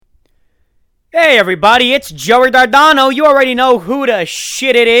Hey everybody, it's Joey Dardano. You already know who the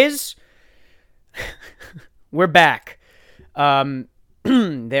shit it is. We're back.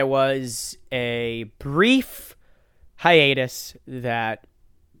 There was a brief hiatus that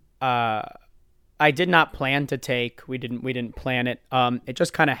I did not plan to take. We didn't plan it. It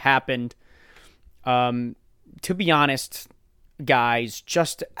just kind of happened. To be honest, guys,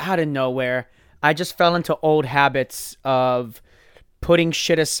 just out of nowhere, I just fell into old habits of putting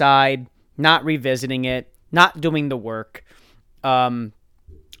shit aside, not revisiting it, not doing the work,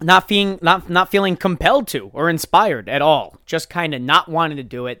 not feeling compelled to or inspired at all. Just kind of not wanting to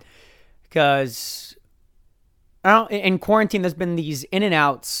do it because in quarantine there's been these in and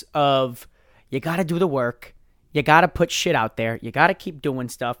outs of you got to do the work, you got to put shit out there, you got to keep doing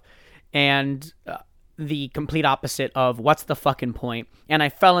stuff, and the complete opposite of what's the fucking point. And I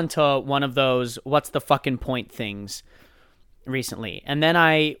fell into one of those what's the fucking point things recently. And then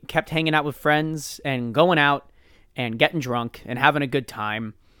I kept hanging out with friends and going out and getting drunk and having a good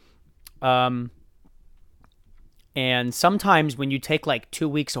time. And sometimes when you take like 2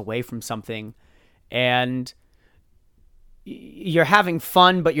 weeks away from something and you're having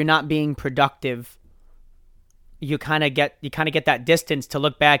fun but you're not being productive, you kind of get that distance to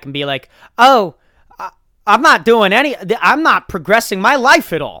look back and be like, oh, I'm not progressing my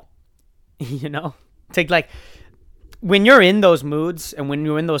life at all. Take like, when you're in those moods and when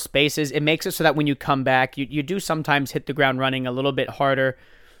you're in those spaces, it makes it so that when you come back, you do sometimes hit the ground running a little bit harder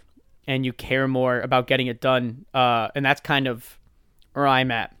and you care more about getting it done. And that's kind of where I'm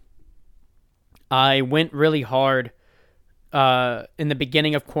at. I went really hard in the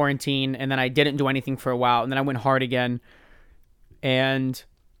beginning of quarantine, and then I didn't do anything for a while, and then I went hard again. And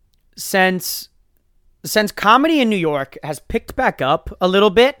since comedy in New York has picked back up a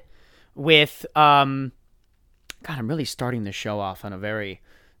little bit with God, I'm really starting the show off on a very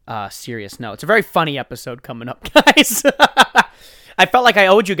serious note. It's a very funny episode coming up, guys. I felt like I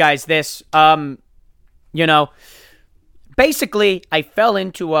owed you guys this. Basically, I fell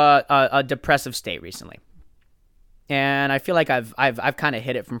into a depressive state recently, and I feel like I've kind of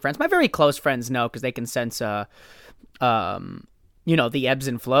hid it from friends. My very close friends know because they can sense, the ebbs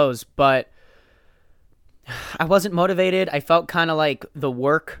and flows. But I wasn't motivated. I felt kind of like the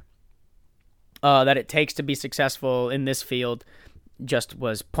work that it takes to be successful in this field just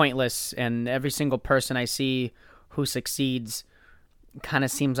was pointless, and every single person I see who succeeds kind of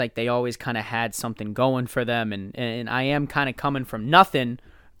seems like they always kind of had something going for them, and I am kind of coming from nothing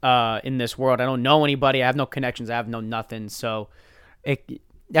in this world. I don't know anybody, I have no connections, I have no nothing, so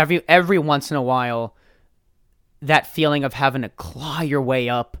every once in a while that feeling of having to claw your way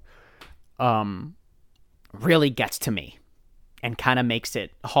up really gets to me and kind of makes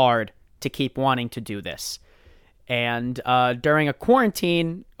it hard to keep wanting to do this. And during a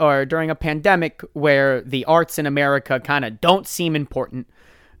quarantine or during a pandemic where the arts in America kind of don't seem important,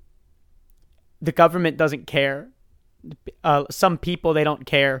 the government doesn't care. Some people, they don't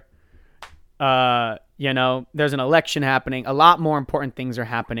care. There's an election happening. A lot more important things are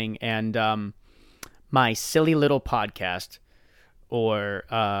happening. And my silly little podcast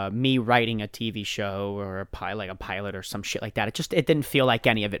or me writing a TV show or a pilot or some shit like that, it didn't feel like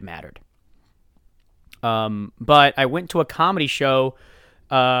any of it mattered. But I went to a comedy show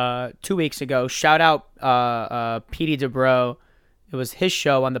 2 weeks ago. Shout out Petey DeBro. It was his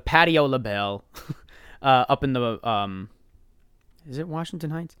show on the Patio LaBelle up in the is it Washington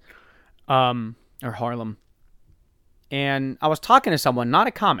Heights? Or Harlem. And I was talking to someone, not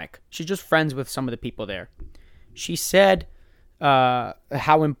a comic. She's just friends with some of the people there. She said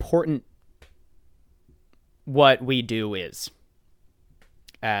how important what we do is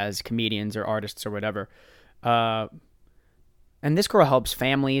as comedians or artists or whatever. And this girl helps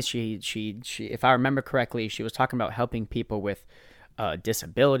families. She, if I remember correctly, she was talking about helping people with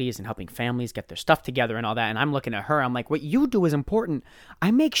disabilities and helping families get their stuff together and all that. And I'm looking at her, I'm like, what you do is important. I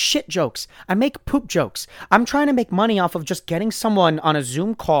make shit jokes. I make poop jokes. I'm trying to make money off of just getting someone on a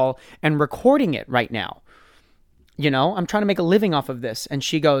Zoom call and recording it right now. I'm trying to make a living off of this. And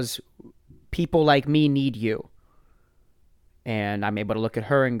she goes, people like me need you. And I'm able to look at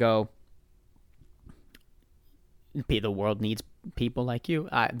her and go, the world needs people like you.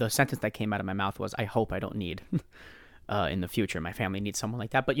 The sentence that came out of my mouth was, I hope I don't need in the future. My family needs someone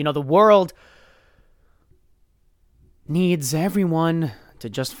like that. But, the world needs everyone to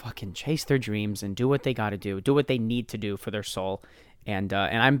just fucking chase their dreams and do what they got to do what they need to do for their soul. And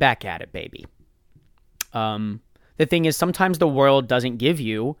I'm back at it, baby. The thing is, sometimes the world doesn't give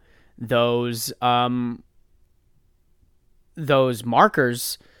you those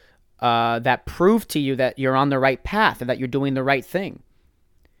markers that prove to you that you're on the right path and that you're doing the right thing.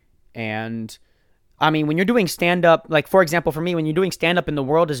 And I mean, when you're doing stand up, like for example, for me, when you're doing stand up and the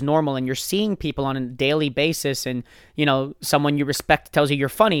world is normal and you're seeing people on a daily basis and, you know, someone you respect tells you you're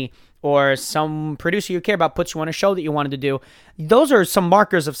funny or some producer you care about puts you on a show that you wanted to do, those are some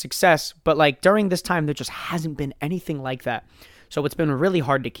markers of success. But like during this time, there just hasn't been anything like that. So it's been really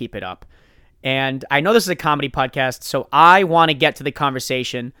hard to keep it up. And I know this is a comedy podcast, so I want to get to the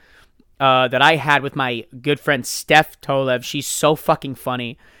conversation that I had with my good friend Steph Tolev. She's so fucking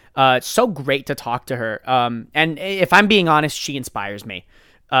funny. It's so great to talk to her. And if I'm being honest, she inspires me.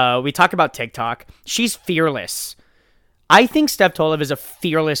 We talk about TikTok. She's fearless. I think Steph Tolev is a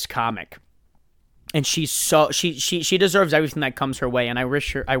fearless comic. And she's so she deserves everything that comes her way. And I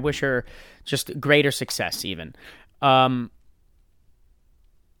wish her just greater success even.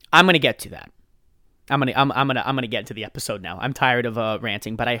 I'm gonna get to that. I'm gonna get into the episode now. I'm tired of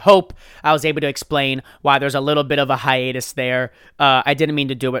ranting, but I hope I was able to explain why there's a little bit of a hiatus there. I didn't mean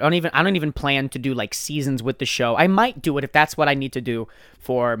to do it. I don't even plan to do like seasons with the show. I might do it if that's what I need to do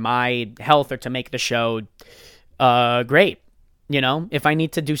for my health or to make the show great. You know, if I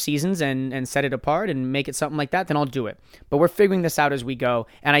need to do seasons and set it apart and make it something like that, then I'll do it. But we're figuring this out as we go,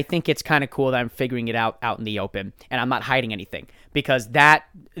 and I think it's kind of cool that I'm figuring it out in the open, and I'm not hiding anything because that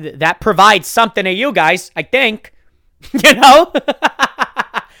provides something to you guys. I think, you know.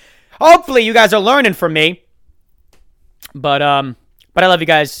 Hopefully, you guys are learning from me. But I love you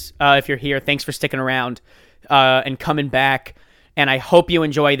guys. If you're here, thanks for sticking around and coming back. And I hope you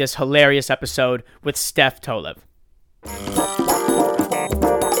enjoy this hilarious episode with Steph Tolev.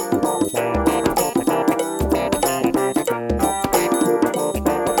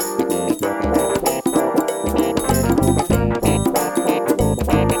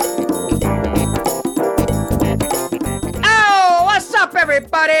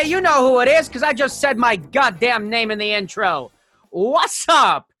 Everybody, you know who it is because I just said my goddamn name in the intro. What's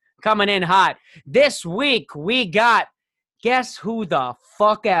up? Coming in hot. This week we got, guess who the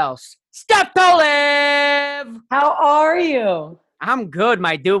fuck else? Steph Tolev! How are you? I'm good,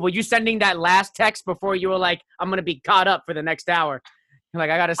 my dude. Were you sending that last text before you were like, I'm going to be caught up for the next hour? You're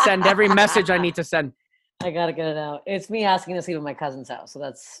like, I got to send every message I need to send. I got to get it out. It's me asking to sleep at my cousin's house, so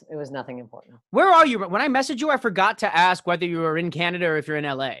it was nothing important. Where are you? When I messaged you, I forgot to ask whether you were in Canada or if you're in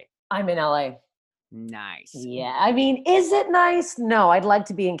LA. I'm in LA. Nice. Yeah, I mean, is it nice? No, I'd like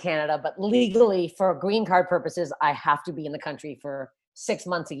to be in Canada, but legally, for green card purposes, I have to be in the country for 6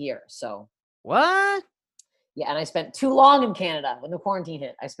 months a year, so. What? Yeah, and I spent too long in Canada when the quarantine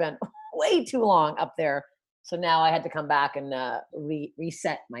hit. I spent way too long up there. So now I had to come back and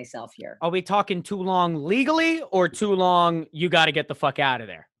reset myself here. Are we talking too long legally or too long you got to get the fuck out of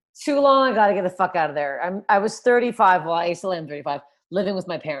there? Too long, I got to get the fuck out of there. I was 35, well, I still am 35, living with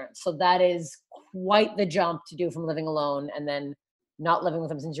my parents. So that is quite the jump to do from living alone and then not living with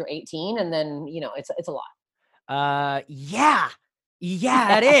them since you're 18. And then, you know, it's a lot. Yeah,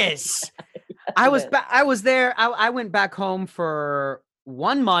 it is. I was there. I went back home for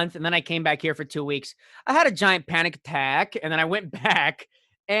 1 month and then I came back here for 2 weeks. I had a giant panic attack and then I went back.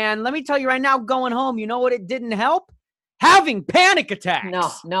 And let me tell you right now, going home, you know what? It didn't help? Having panic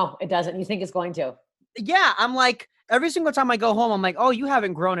attacks. No, it doesn't. You think it's going to? Yeah, I'm like, every single time I go home, I'm like, oh, you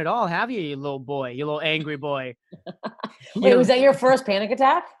haven't grown at all, have you little boy, you little angry boy? Wait, was that your first panic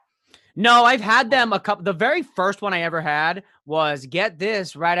attack? No, I've had them a couple. The very first one I ever had was, get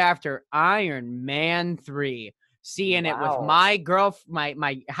this, right after Iron Man 3. Seeing it with my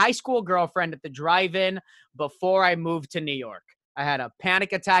high school girlfriend at the drive-in before I moved to New York. I had a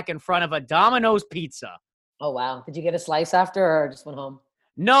panic attack in front of a Domino's pizza. Oh, wow. Did you get a slice after or just went home?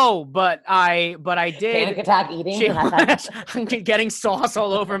 No, but I did. Panic attack eating? I'm getting sauce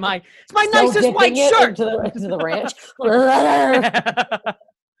all over it's my nicest white shirt. Into the ranch.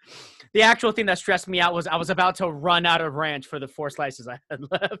 The actual thing that stressed me out was I was about to run out of ranch for the 4 slices I had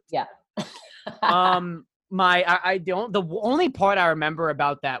left. Yeah. The only part I remember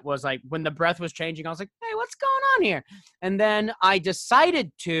about that was like when the breath was changing, I was like, hey, what's going on here? And then I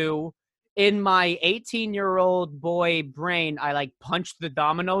decided to, in my 18-year-old boy brain, I like punched the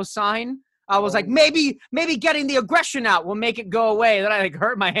domino sign. I was like, maybe getting the aggression out will make it go away. Then I like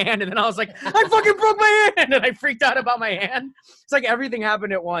hurt my hand. And then I was like, I fucking broke my hand. And I freaked out about my hand. It's like everything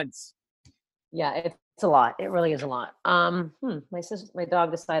happened at once. Yeah, it's a lot. It really is a lot. My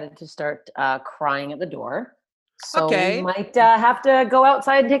dog decided to start crying at the door. So we might have to go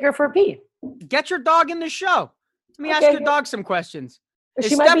outside and take her for a pee. Get your dog in the show. Let me ask your dog some questions.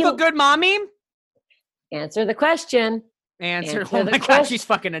 Is Steph a good mommy? Answer the question. Answer oh my God, she's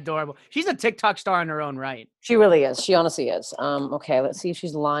fucking adorable. She's a TikTok star in her own right. She really is. She honestly is. Okay, let's see if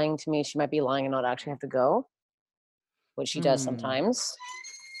she's lying to me. She might be lying and not actually have to go, which she does sometimes.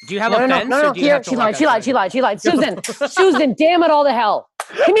 Do you have No, a no, no, fence, no, or no. do you Here, have to walk outside? she lied. Susan, damn it all to hell.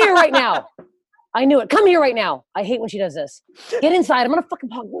 Come here right now. I knew it. Come here right now. I hate when she does this. Get inside. I'm gonna fucking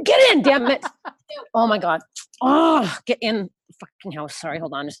get in, damn it. Oh my God. Oh, get in the fucking house. Sorry,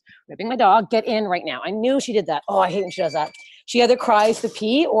 hold on. Just ripping my dog. Get in right now. I knew she did that. Oh, I hate when she does that. She either cries to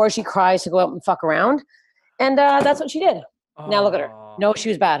pee or she cries to go out and fuck around. And that's what she did. Now look at her. Oh, No, she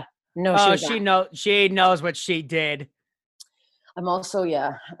was bad. No, she oh, was bad. she knows what she did. I'm also,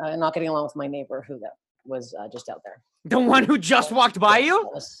 not getting along with my neighbor who that was just out there. The one who just walked by you?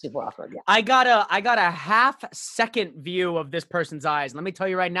 That was super awkward. Yeah. I got a half-second view of this person's eyes. Let me tell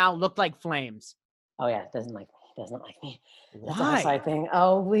you right now, looked like flames. Oh yeah, doesn't like me. Doesn't like me. That's a Why? side thing.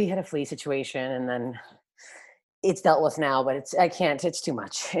 Oh, we had a flea situation, and then it's dealt with now. But I can't. It's too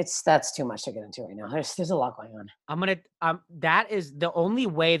much. That's too much to get into right now. There's a lot going on. I'm gonna that is the only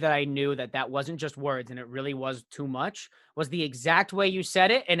way that I knew that wasn't just words and it really was too much was the exact way you said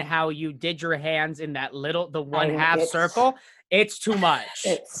it and how you did your hands in that the one half circle. It's too much.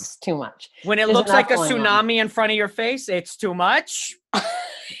 It's too much. When it looks like a tsunami in front of your face, it's too much.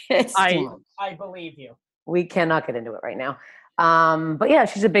 It's too much. I believe you. We cannot get into it right now. But yeah,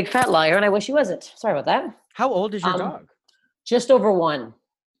 she's a big fat liar, and I wish she wasn't. Sorry about that. How old is your dog? Just over 1.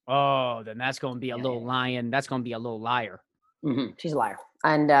 Oh, then that's going to be a little lion. That's going to be a little liar. Mm-hmm. She's a liar.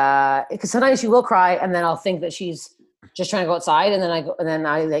 And because sometimes she will cry, and then I'll think that she's just trying to go outside, and then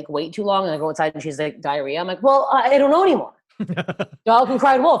I like wait too long, and I go outside, and she's like diarrhea. I'm like, well, I don't know anymore. Dog can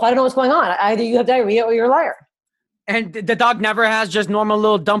cry wolf. I don't know what's going on. Either you have diarrhea or you're a liar. And the dog never has just normal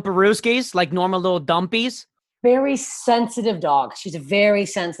little dumperooskies, like normal little dumpies? Very sensitive dog. She's a very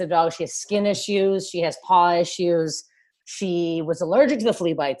sensitive dog. She has skin issues. She has paw issues. She was allergic to the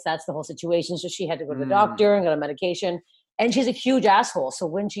flea bites. That's the whole situation. So she had to go to the doctor and get a medication. And she's a huge asshole. So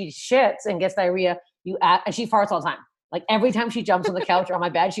when she shits and gets diarrhea, and she farts all the time. Like every time she jumps on the couch or on my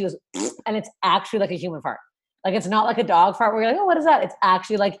bed, she goes, and it's actually like a human fart. Like it's not like a dog fart where you're like, oh, what is that? It's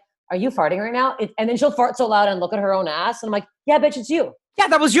actually like, are you farting right now? And then she'll fart so loud and look at her own ass. And I'm like, yeah, bitch, it's you. Yeah,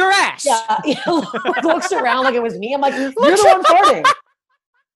 that was your ass. Yeah. Looks around like it was me. I'm like, you're the one farting.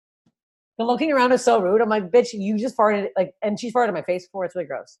 The looking around is so rude. I'm like, bitch, you just farted. Like, and she's farted in my face before. It's really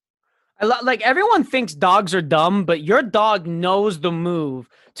gross. Like everyone thinks dogs are dumb, but your dog knows the move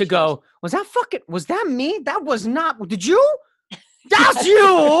to go, was that me? That was not, did you? That's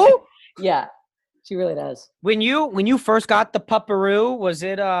you. Yeah, she really does. When you first got the pupperoo, was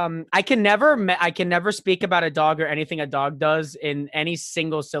it, I can never speak about a dog or anything a dog does in any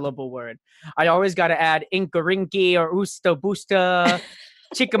single syllable word. I always got to add inka-rinky or usta busta,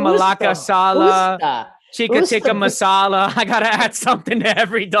 chika malaka sala. Chica tikka masala. I gotta add something to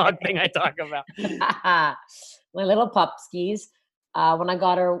every dog thing I talk about. My little pupskis. When I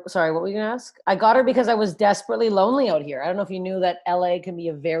got her, sorry, what were you gonna ask? I got her because I was desperately lonely out here. I don't know if you knew that LA can be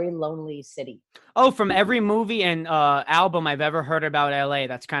a very lonely city. Oh, from every movie and album I've ever heard about LA,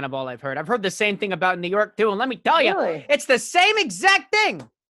 that's kind of all I've heard. I've heard the same thing about New York too, and let me tell you, it's the same exact thing.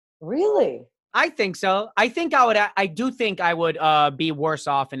 Really? I think so. I do think I would be worse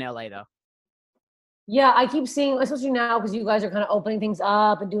off in LA though. Yeah, I keep seeing, especially now, because you guys are kind of opening things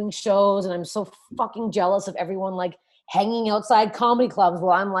up and doing shows, and I'm so fucking jealous of everyone like hanging outside comedy clubs.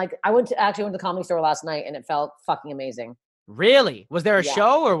 Well, I'm like, I went to the Comedy Store last night, and it felt fucking amazing. Really? Was there a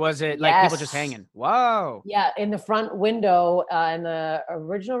show, or was it like people just hanging? Whoa. Yeah, in the front window, in the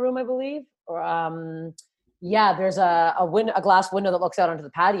original room, I believe. Or there's a glass window that looks out onto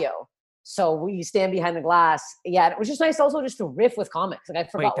the patio. So we stand behind the glass. Yeah, it was just nice also just to riff with comics. Like I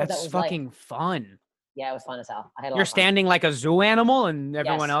forgot what that was like. That's fucking fun. Yeah, it was fun as hell. I had a lot You're of fun. standing like a zoo animal and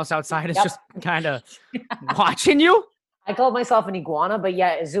everyone else outside is just kind of watching you? I called myself an iguana, but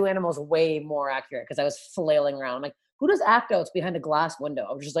yeah, a zoo animal is way more accurate because I was flailing around. I'm like, who does act outs behind a glass window?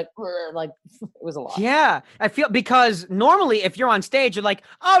 I was just like it was a lot. Yeah, I feel because normally if you're on stage, you're like,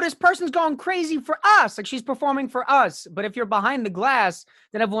 oh, this person's going crazy for us. Like she's performing for us. But if you're behind the glass,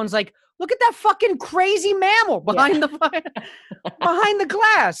 then everyone's like, look at that fucking crazy mammal behind behind the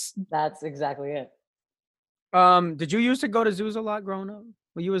glass. That's exactly it. Did you used to go to zoos a lot growing up?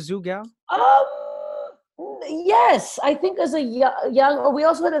 Were you a zoo gal? Yes, I think as a young, we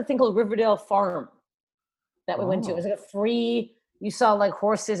also had a thing called Riverdale Farm that we went to. It was like a free, you saw like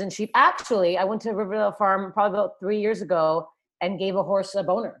horses and sheep. Actually, I went to Riverdale Farm probably about 3 years ago and gave a horse a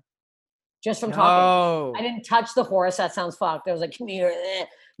boner just from talking. I didn't touch the horse. That sounds fucked. I was like, come here.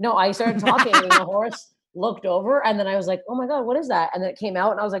 No, I started talking and the horse looked over and then I was like, oh my God, what is that? And then it came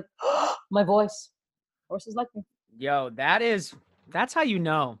out and I was like, oh, my voice. Horses like me. Yo, that's how you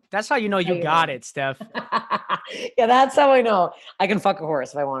know. That's how you know you got it, Steph. Yeah, that's how I know. I can fuck a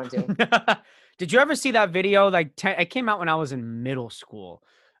horse if I wanted to. Did you ever see that video? Like, it came out when I was in middle school.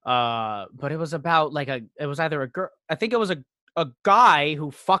 But it was about like it was either a girl. I think it was a guy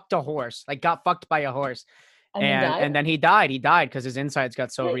who fucked a horse, like got fucked by a horse, And he died. and then he died. He died because his insides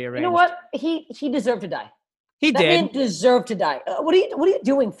got so You know rearranged. what? He deserved to die. He That man did, deserved to die. What are you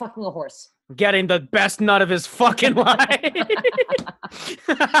doing fucking a horse? getting the best nut of his fucking life.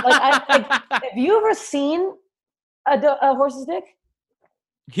 Have you ever seen a horse's dick?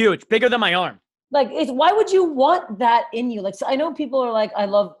 Huge, bigger than my arm. Like, why would you want that in you? Like, so I know people are like, I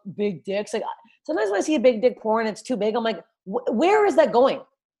love big dicks. Like, sometimes when I see a big dick porn, it's too big. I'm like, where is that going?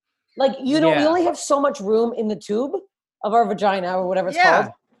 Like, we only have so much room in the tube of our vagina or whatever it's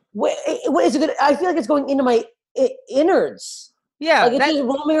called. What is it good? I feel like it's going into my innards. Yeah, like it's just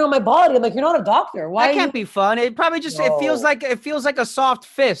roaming around my body. I'm like, you're not a doctor. Why? That can't be fun. It probably just it feels like a soft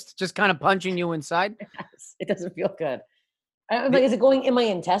fist, just kind of punching you inside. Yes, it doesn't feel good. I'm like, is it going in my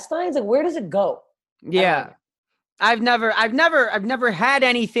intestines? Like, where does it go? Yeah, I've never had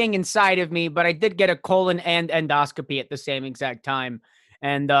anything inside of me, but I did get a colon and endoscopy at the same exact time,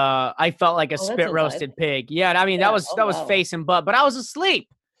 and I felt like a spit roasted pig. Yeah, I mean that was face and butt, but I was asleep.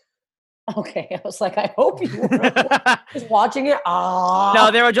 Okay, I was like, I hope you were just watching it. No,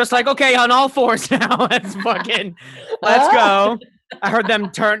 they were just like, okay, on all fours now. Let's go. I heard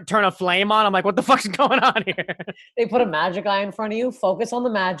them turn a flame on. I'm like, what the fuck's going on here? They put a magic eye in front of you. Focus on the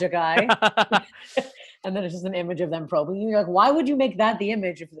magic eye. And then it's just an image of them probing you. You're like, why would you make that the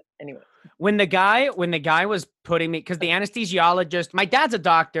image? Anyway. When the guy was putting me, because the anesthesiologist, my dad's a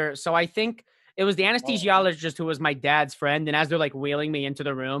doctor, so I think it was the anesthesiologist who was my dad's friend. And as they're like wheeling me into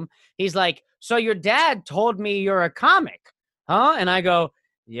the room, he's like, so your dad told me you're a comic, huh? And I go,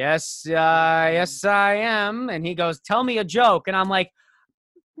 yes, I am. And he goes, tell me a joke. And I'm like,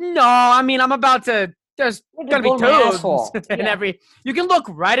 no, I mean, I'm about to, there's going to be tubes and you can look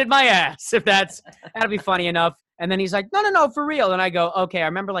right at my ass if that'll be funny enough. And then he's like, no, for real. And I go, okay, I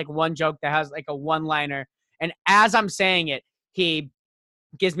remember like one joke that has like a one-liner. And as I'm saying it, he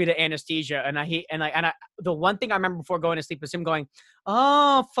gives me the anesthesia. And the one thing I remember before going to sleep was him going,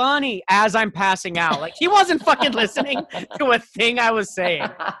 oh, funny, as I'm passing out. Like he wasn't fucking listening to a thing I was saying.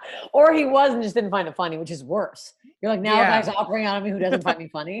 Or he was and just didn't find it funny, which is worse. You're like, now a guy's operating on me who doesn't find me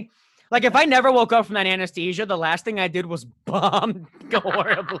funny. Like if I never woke up from that anesthesia, the last thing I did was bomb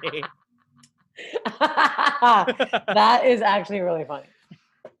horribly. That is actually really funny.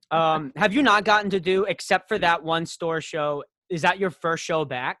 Have you not gotten to do, except for that one store show, is that your first show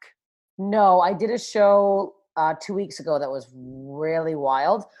back? No, I did a show 2 weeks ago that was really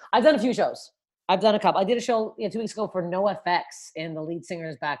wild. I've done a few shows. I've done a couple. I did a show 2 weeks ago for NoFX in the lead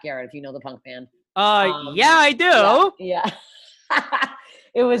singer's backyard, if you know the punk band. Yeah, I do. Yeah.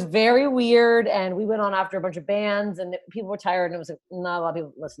 It was very weird, and we went on after a bunch of bands, and people were tired, and it was like, not a lot of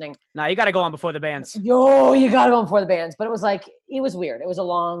people listening. No, you got to go on before the bands. You got to go on before the bands. But it was like, it was weird. It was a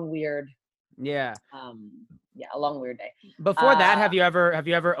long, weird. Yeah. A long, weird day. Before that, have you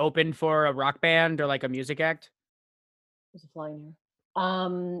ever opened for a rock band or like a music act? There's a fly in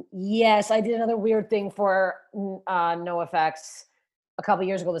here. Yes, I did another weird thing for NoFX a couple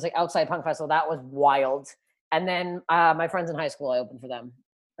years ago. It was like Outside Punk Festival. That was wild. And then my friends in high school, I opened for them,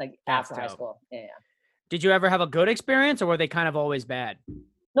 like after high school. Yeah. Did you ever have a good experience, or were they kind of always bad?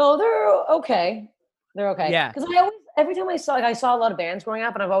 No, they're okay. They're okay. Yeah. Because every time I saw a lot of bands growing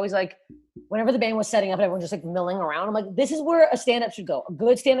up, and I've always like, whenever the band was setting up and everyone just like milling around, I'm like, this is where a stand-up should go. A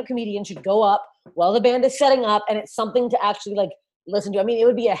good stand-up comedian should go up while the band is setting up, and it's something to actually like listen to. I mean, it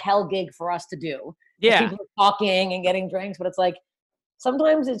would be a hell gig for us to do. Yeah. People are talking and getting drinks, but it's like,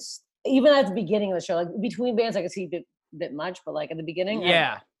 sometimes it's, even at the beginning of the show, like between bands, I could see a bit much, but like at the beginning.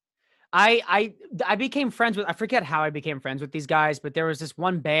 Yeah. I became friends with, I forget how I became friends with these guys, but there was this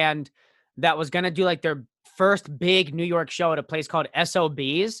one band that was going to do like their first big New York show at a place called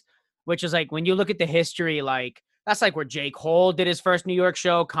SOBs, which is like, when you look at the history, like that's like where J. Cole did his first New York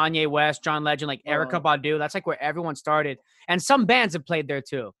show, Kanye West, John Legend, like Erykah Badu. That's like where everyone started. And some bands have played there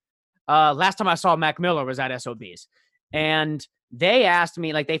too. Last time I saw Mac Miller was at SOBs. And they asked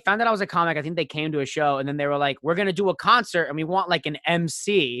me, like, they found out I was a comic. I think they came to a show, and then they were like, we're going to do a concert, and we want like an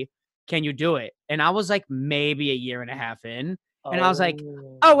MC. Can you do it? And I was like, maybe a year and a half in. And I was like,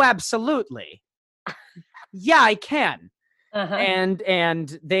 oh, absolutely. Yeah, I can. Uh-huh.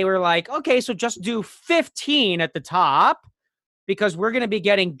 And they were like, okay, so just do 15 at the top, because we're going to be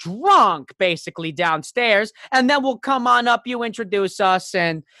getting drunk basically downstairs. And then we'll come on up, you introduce us,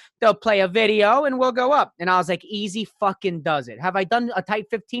 and they'll play a video and we'll go up. And I was like, easy fucking does it. Have I done a tight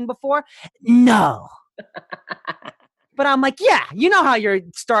 15 before? No. But I'm like, yeah, you know how you're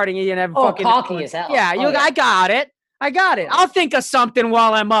starting. You know, fucking cocky as hell. Yeah, I got it. I'll think of something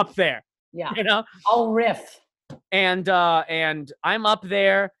while I'm up there. Yeah. You know, I'll riff. And I'm up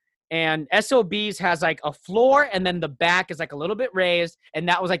there, and SOBs has like a floor, and then the back is like a little bit raised, and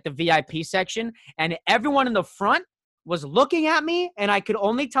that was like the VIP section. And everyone in the front was looking at me, and I could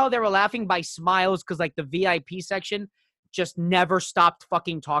only tell they were laughing by smiles because like the VIP section just never stopped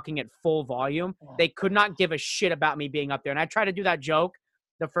fucking talking at full volume. They could not give a shit about me being up there. And I tried to do that joke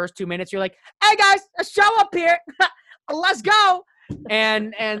the first 2 minutes. You're like, hey guys, a show up here. Let's go.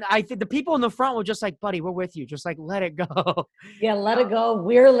 And I think the people in the front were just like, buddy, we're with you. Just like, let it go. Yeah, let it go.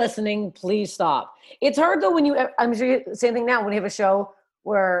 We're listening. Please stop. It's hard though when I'm sure same thing now when you have a show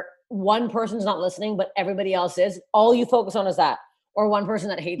where one person's not listening, but everybody else is. All you focus on is that, or one person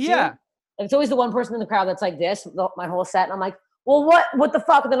that hates you. It's always the one person in the crowd that's like this, my whole set. And I'm like, well, what the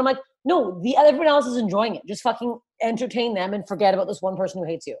fuck? And then I'm like, no, everyone else is enjoying it. Just fucking entertain them and forget about this one person who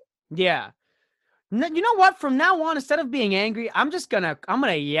hates you. Yeah. You know what? From now on, instead of being angry, I'm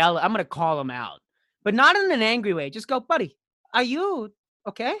gonna yell. I'm gonna call him out, but not in an angry way. Just go, buddy. Are you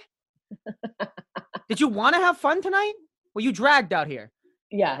okay? Did you want to have fun tonight? Were you dragged out here?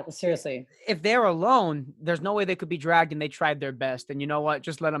 Yeah, seriously. If they're alone, there's no way they could be dragged, and they tried their best. And you know what?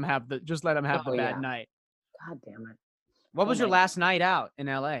 Just let them have the bad night. God damn it. What was your last night out in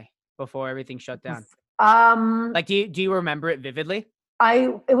LA before everything shut down? Like, do you remember it vividly?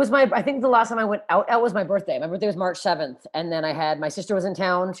 I think the last time I went out, that was my birthday. My birthday was March 7th. And then my sister was in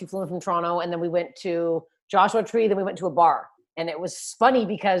town. She flew in from Toronto. And then we went to Joshua Tree. Then we went to a bar. And it was funny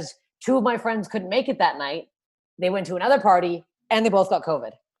because two of my friends couldn't make it that night. They went to another party and they both got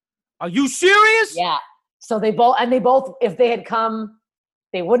COVID. Are you serious? Yeah. So they both, if they had come,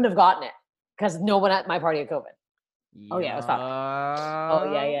 they wouldn't have gotten it because no one at my party had COVID. Oh yeah, it was fun.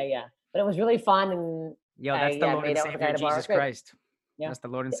 Oh yeah. But it was really fun. And that's the Lord and Savior Jesus Christ. Yeah. That's the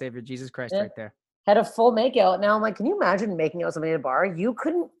Lord and Savior Jesus Christ right there. Had a full makeout. Now I'm like, can you imagine making out with somebody at a bar? You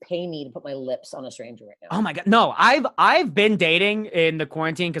couldn't pay me to put my lips on a stranger right now. Oh my God. No, I've been dating in the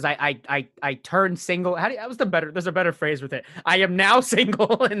quarantine because I turned single. There's a better phrase with it. I am now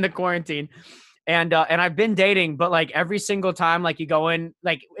single in the quarantine. And I've been dating, but like every single time, like you go in,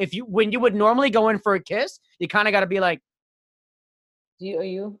 like when you would normally go in for a kiss, you kind of got to be like,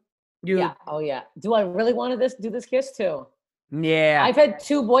 you? Yeah. Oh yeah. Do I really want to do this kiss too? Yeah. I've had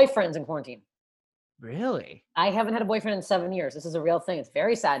 2 boyfriends in quarantine. Really? I haven't had a boyfriend in 7 years. This is a real thing. It's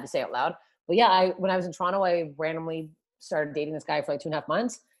very sad to say out loud. But yeah, when I was in Toronto, I randomly started dating this guy for like 2.5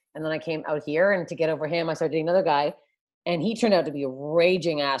 months. And then I came out here, and to get over him, I started dating another guy. And he turned out to be a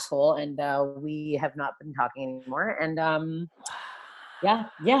raging asshole. And we have not been talking anymore. And yeah.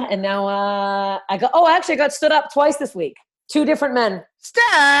 And now I got stood up twice this week. 2 different men.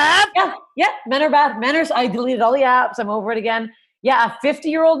 Steph! Yeah. Men are bad. I deleted all the apps. I'm over it again. Yeah, a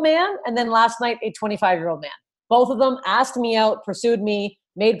 50-year-old man, and then last night, a 25-year-old man. Both of them asked me out, pursued me,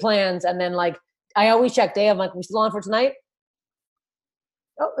 made plans, and then like, I always check day. I'm like, we still on for tonight?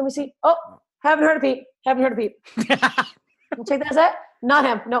 Oh, let me see. Oh, haven't heard of Pete. Check that out. Not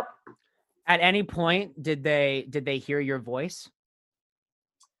him. Nope. At any point, did they hear your voice?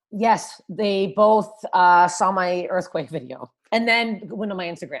 Yes, they both saw my earthquake video and then went on my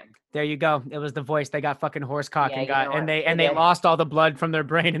Instagram. There you go. It was the voice. They got fucking horse cock they lost all the blood from their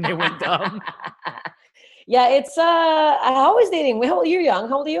brain and they went dumb. Yeah, it's how was dating? You're young.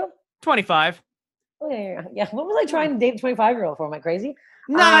 How old are you? 25. Oh yeah. What was I trying to date a 25-year-old for? Am I crazy?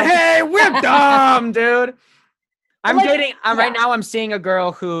 Nah, hey, we're dumb, dude. Right now I'm seeing a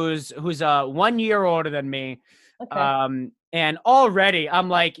girl who's 1 year older than me. Okay. And already I'm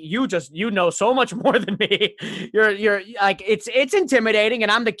like, you know so much more than me. You're like, it's intimidating, and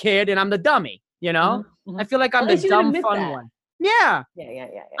I'm the kid and I'm the dummy, you know? Mm-hmm. I feel like I'm the dumb fun one. Yeah. Yeah.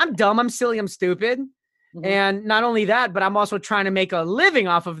 I'm dumb, I'm silly, I'm stupid. Mm-hmm. And not only that, but I'm also trying to make a living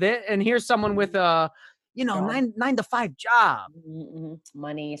off of it. And here's someone with a, 9 to 5 job. Mm-hmm.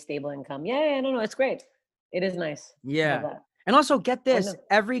 Money, stable income. Yeah, no, it's great. It is nice. Yeah. And also get this,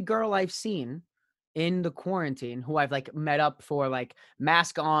 every girl I've seen in the quarantine who I've like met up for like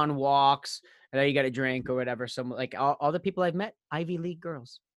mask on walks, and then you get a drink or whatever. Some like all the people I've met, Ivy League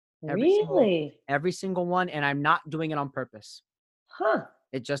girls. Every single one. And I'm not doing it on purpose. Huh.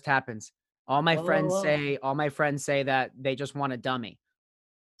 It just happens. All my friends say that they just want a dummy.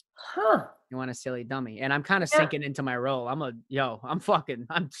 Huh. You want a silly dummy. And I'm kind of sinking into my role. I'm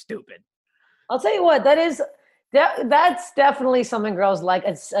stupid. I'll tell you what, that's definitely something girls like,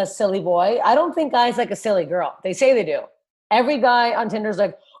 a silly boy. I don't think guys like a silly girl. They say they do. Every guy on Tinder's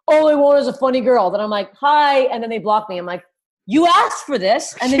like, all I want is a funny girl. Then I'm like, hi. And then they block me. I'm like, you asked for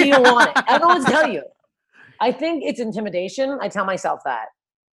this and then you don't want it. I don't know what to tell you. I think it's intimidation. I tell myself that.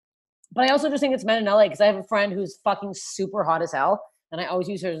 But I also just think it's men in LA because I have a friend who's fucking super hot as hell. And I always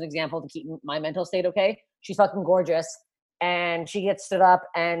use her as an example to keep my mental state okay. She's fucking gorgeous. And she gets stood up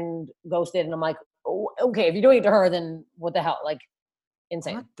and ghosted. And I'm like, oh, okay, if you're doing it to her, then what the hell? Like,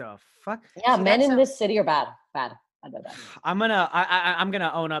 insane. What the fuck? Yeah, See, men in this city are bad. Bad. Bad, bad, bad. I'm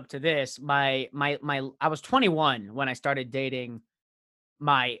gonna own up to this. I was 21 when I started dating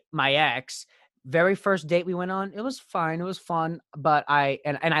my ex. Very first date we went on, it was fine, it was fun, but I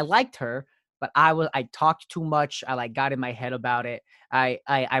liked her, but I talked too much. I like got in my head about it.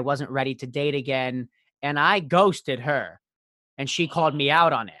 I wasn't ready to date again, and I ghosted her, and she called me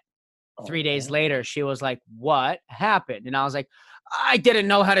out on it. 3 days later, she was like, "What happened?" And I was like, "I didn't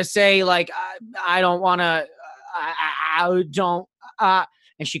know how to say, like, I don't want to, I don't."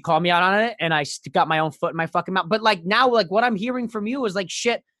 And she called me out on it, and I got my own foot in my fucking mouth. But like now, like what I'm hearing from you is like,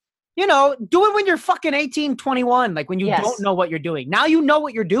 shit, do it when you're fucking 18, 21, like when you don't know what you're doing. Now you know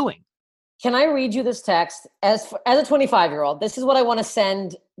what you're doing. Can I read you this text as a 25-year-old? This is what I want to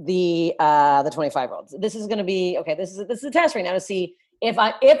send the 25-year-olds. This is going to be okay. This is a test right now to see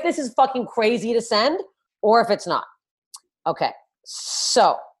if this is fucking crazy to send or if it's not. Okay,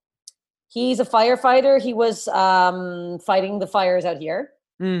 so he's a firefighter. He was fighting the fires out here.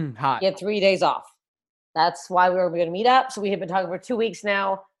 Hot. He had 3 days off. That's why we were going to meet up. So we have been talking for 2 weeks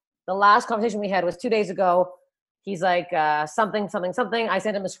now. The last conversation we had was 2 days ago. He's like, something, something, something. I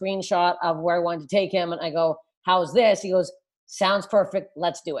sent him a screenshot of where I wanted to take him. And I go, how's this? He goes, sounds perfect.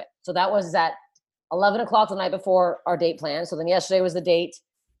 Let's do it. So that was at 11 o'clock the night before our date plan. So then yesterday was the date.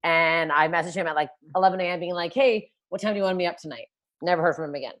 And I messaged him at like 11 a.m. being like, hey, what time do you want to meet up tonight? Never heard from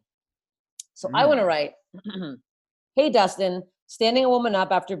him again. So I want to write, hey, Dustin, standing a woman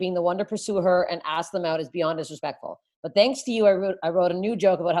up after being the one to pursue her and ask them out is beyond disrespectful. But thanks to you, I wrote a new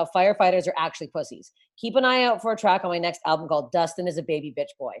joke about how firefighters are actually pussies. Keep an eye out for a track on my next album called Dustin is a Baby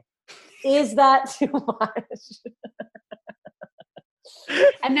Bitch Boy. Is that too much?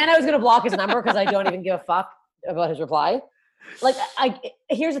 And then I was going to block his number because I don't even give a fuck about his reply. Like,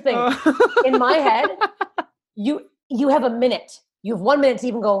 here's the thing. In my head, you have a minute. You have 1 minute to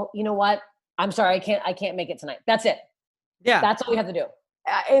even go, you know what? I'm sorry, I can't make it tonight. That's it. Yeah. That's all you have to do.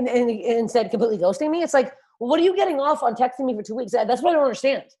 And instead completely ghosting me. It's like, well, what are you getting off on texting me for 2 weeks? That's what I don't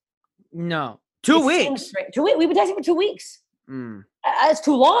understand. No. 2 weeks. 2 weeks. We've been texting for 2 weeks. It's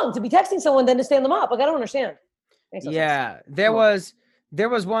too long to be texting someone than to stand them up. Like, I don't understand. Yeah. There was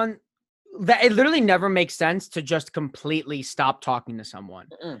one that it literally never makes sense to just completely stop talking to someone.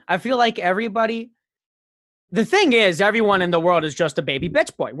 I feel like the thing is, everyone in the world is just a baby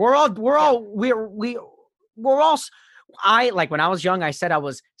bitch boy. Like when I was young, I said I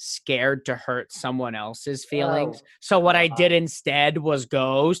was scared to hurt someone else's feelings. So what I did instead was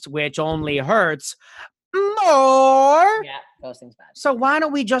ghost, which only hurts more. Yeah, ghosting's bad. So why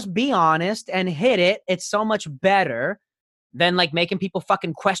don't we just be honest and hit it? It's so much better than like making people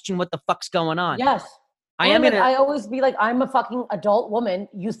fucking question what the fuck's going on. Yes. I always be like, I'm a fucking adult woman.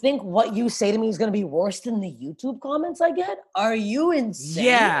 You think what you say to me is going to be worse than the YouTube comments I get? Are you insane?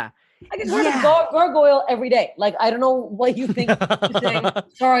 Yeah. I get heard of gargoyle every day. Like, I don't know what you think saying,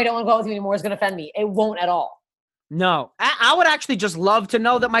 sorry, I don't want to go out with you anymore is going to offend me. It won't at all. No. I would actually just love to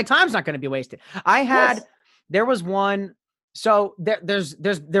know that my time's not going to be wasted. There was one. So there's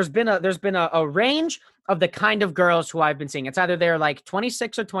been a range of the kind of girls who I've been seeing. It's either they're like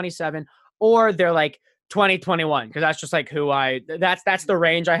 26 or 27 or they're like 2021 because that's just like that's the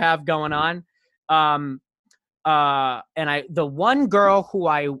range I have going on. And the one girl who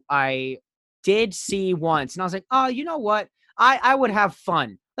I did see once and I was like, oh, you know what? I would have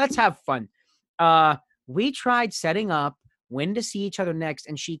fun. Let's have fun. We tried setting up when to see each other next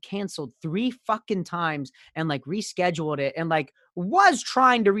and she canceled 3 fucking times and like rescheduled it and like was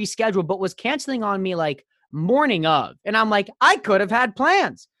trying to reschedule but was canceling on me like morning of. And I'm like, I could have had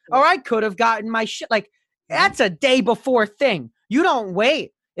plans or I could have gotten my shit. Like that's a day before thing. You don't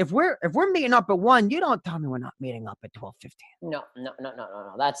wait. If we're meeting up at 1, you don't tell me we're not meeting up at 12:15. No.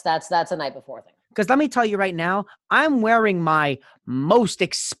 That's a night before thing. Because let me tell you right now, I'm wearing my most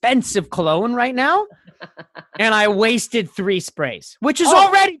expensive cologne right now, and I wasted 3 sprays, which is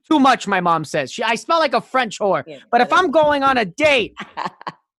already too much. My mom says I smell like a French whore. Yeah, but if I'm going on a date,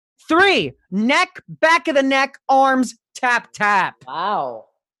 3 neck, back of the neck, arms, tap tap. Wow.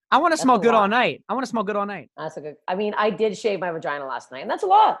 I want to smell good all night. That's a good. I mean, I did shave my vagina last night, and that's a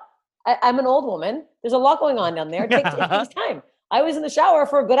lot. I'm an old woman. There's a lot going on down there. It takes time. I was in the shower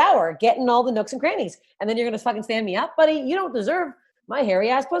for a good hour, getting all the nooks and crannies, and then you're gonna fucking stand me up, buddy. You don't deserve my hairy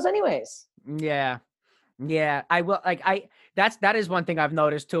ass puss, anyways. Yeah. I will. That is one thing I've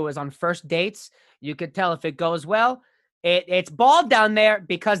noticed too. Is on first dates, you could tell if it goes well. It's bald down there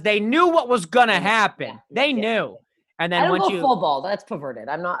because they knew what was gonna happen. They knew. And then I don't go full bald. That's perverted.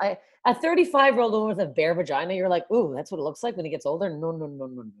 I'm not. a 35-year-old woman with a bare vagina, you're like, ooh, that's what it looks like when he gets older. No, no, no,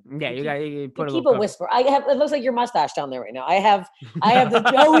 no, no. Yeah, you put a keep little a whisper. I have. It looks like your mustache down there right now. I have the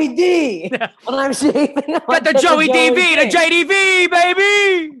Joey D when I'm shaving. Got the Joey DV, the JDV,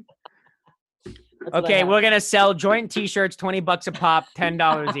 baby. Okay, we're gonna sell joint T-shirts, $20 a pop,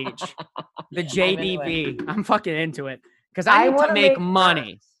 $10 each. The JDV. I'm fucking into it because I need to make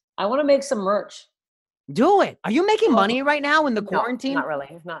money. I want to make some merch. Do it. Are you making money right now in the quarantine? Not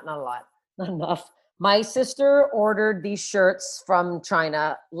really. Not a lot. Not enough. My sister ordered these shirts from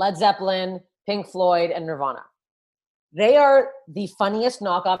China, Led Zeppelin, Pink Floyd, and Nirvana. They are the funniest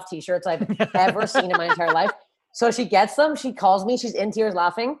knockoff T-shirts I've ever seen in my entire life. So she gets them. She calls me. She's in tears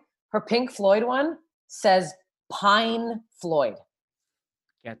laughing. Her Pink Floyd one says Pine Floyd.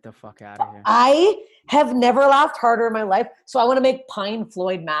 Get the fuck out of here. I have never laughed harder in my life. So I want to make Pine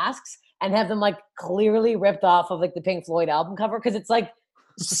Floyd masks and have them like clearly ripped off of like the Pink Floyd album cover. Cause it's like,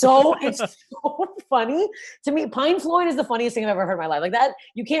 it's so funny to me. Pine Floyd is the funniest thing I've ever heard in my life. Like that,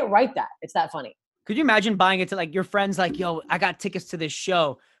 you can't write that. It's that funny. Could you imagine buying it to like your friends? Like, yo, I got tickets to this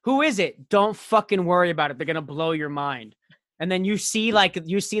show. Who is it? Don't fucking worry about it. They're gonna blow your mind. And then you see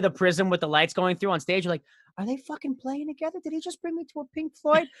the prism with the lights going through on stage. You're like, are they fucking playing together? Did he just bring me to a Pink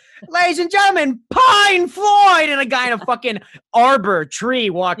Floyd? Ladies and gentlemen, Pine Floyd! And a guy in a fucking arbor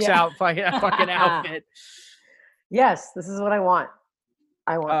tree walks out fucking outfit. Yes, this is what I want.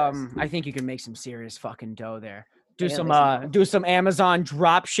 I think you can make some serious fucking dough there. Do some Amazon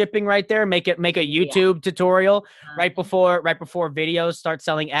drop shipping right there. Make a YouTube tutorial right before videos start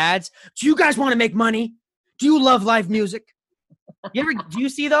selling ads. Do you guys want to make money? Do you love live music? Do you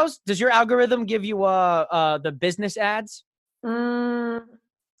see those? Does your algorithm give you the business ads? Not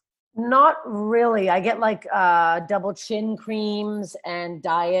really. I get like double chin creams and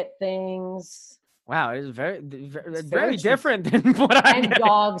diet things. Wow, it is very different than what I and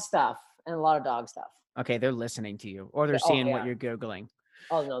dog stuff and a lot of dog stuff. Okay, they're listening to you or they're seeing what you're Googling.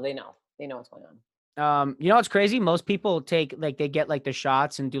 Oh no, they know what's going on. You know what's crazy? Most people they get like the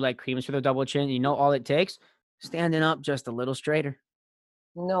shots and do like creams for their double chin. You know all it takes? Standing up just a little straighter.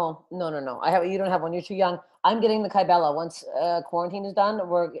 No. You don't have one. You're too young. I'm getting the Kybella. Once quarantine is done,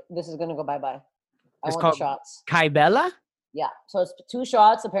 this is gonna go bye-bye. I want the shots. Kybella? Yeah. So it's 2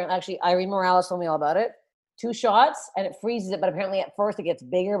 shots. Apparently, actually, Irene Morales told me all about it. 2 shots, and it freezes it. But apparently, at first, it gets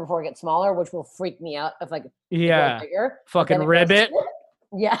bigger before it gets smaller, which will freak me out if like bigger. Fucking ribbit.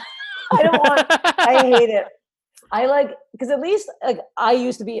 Yeah. I don't want. I hate it. Because at least like I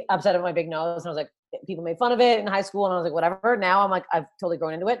used to be upset at my big nose, and I was like, people made fun of it in high school, and I was like, whatever. Now I'm like, I've totally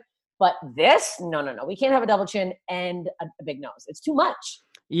grown into it. But this, no. We can't have a double chin and a big nose. It's too much.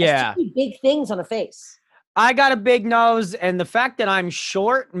 Yeah. It's too big things on the face. I got a big nose, and the fact that I'm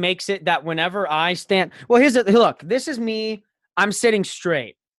short makes it that whenever I stand, well, look, this is me. I'm sitting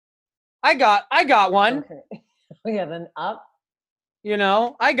straight. I got one. Okay. Yeah, then up. You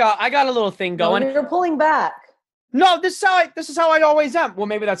know, I got a little thing going. No, you're pulling back. No, this is how I always am. Well,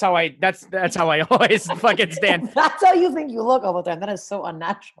 maybe that's how I always fucking stand. That's how you think you look all the time. That is so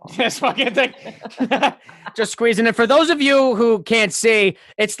unnatural. Just fucking thing. Just squeezing it. For those of you who can't see,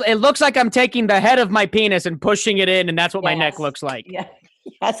 it looks like I'm taking the head of my penis and pushing it in, and that's what my neck looks like. Yeah.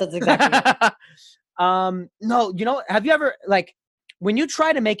 Yes, that's exactly it. No, you know, have you ever when you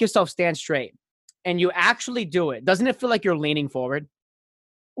try to make yourself stand straight and you actually do it, doesn't it feel like you're leaning forward?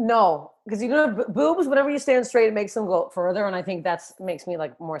 No, because you know boobs, whenever you stand straight, it makes them go further, and I think that's makes me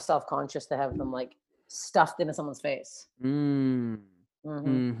like more self-conscious to have them like stuffed into someone's face. That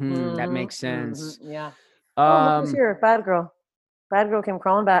makes sense. Yeah. Look who's here. Bad girl came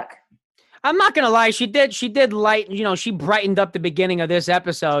crawling back. I'm not gonna lie, she did light, you know, she brightened up the beginning of this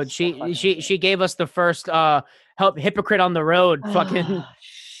episode. She gave us the first hypocrite on the road fucking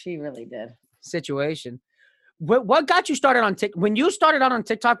she really did. Situation. What got you started on TikTok? When you started out on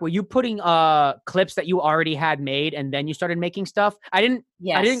TikTok, were you putting clips that you already had made and then you started making stuff? I didn't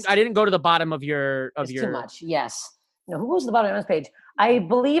go to the bottom of your too much. Yes. No, who goes to the bottom of this page? I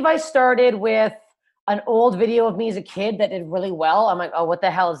believe I started with an old video of me as a kid that did really well. I'm like, oh, what the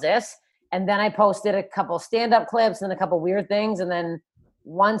hell is this? And then I posted a couple stand-up clips and a couple weird things. And then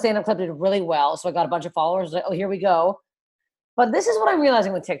one stand-up clip did really well. So I got a bunch of followers. Like, oh, here we go. But this is what I'm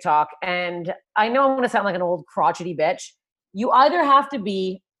realizing with TikTok. And I know I'm going to sound like an old crotchety bitch. You either have to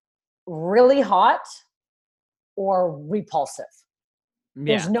be really hot or repulsive.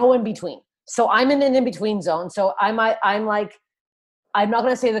 Yeah. There's no in between. So I'm in an in-between zone. So I'm not going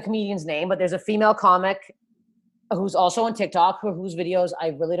to say the comedian's name, but there's a female comic who's also on TikTok, whose videos I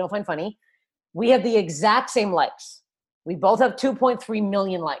really don't find funny. We have the exact same likes. We both have 2.3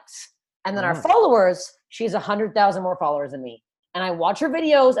 million likes. And then our followers, she has 100,000 more followers than me. and I watch her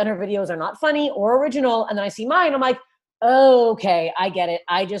videos, and her videos are not funny or original. And then I see mine. I'm like, oh, okay, I get it.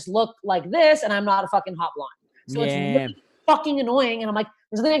 I just look like this, and I'm not a fucking hot blonde. So it's Yeah. really fucking annoying. And I'm like,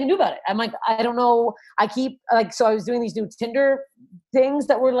 there's nothing I can do about it. I'm like, I don't know. I keep like, so I was doing these new Tinder things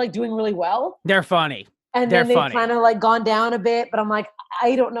that were like doing really well. They're funny. And They're then they've funny. kind of like gone down a bit, but I'm like,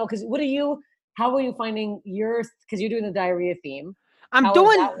 I don't know. Cause how are you finding yours? Cause you're doing the diarrhea theme. I'm How is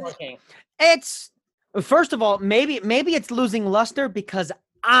doing that working? it's first of all, maybe it's losing luster because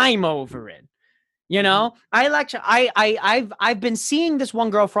I'm over it. You know, I've been seeing this one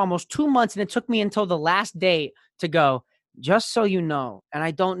girl for almost 2 months, and it took me until the last day to go, just so you know, and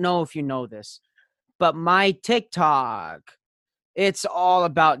I don't know if you know this, but my TikTok, it's all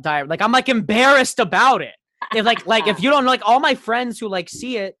about diet. Like, I'm like embarrassed about it. If like if you don't know, like all my friends who like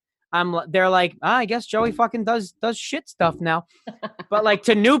see it, they're like, I guess Joey fucking does shit stuff now. But like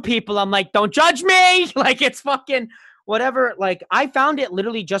to new people, I'm like, don't judge me. Like it's fucking whatever. Like I found it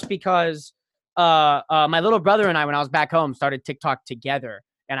literally just because my little brother and I, when I was back home, started TikTok together.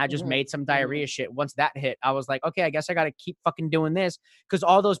 And I just made some diarrhea shit. Once that hit, I was like, okay, I guess I got to keep fucking doing this. Because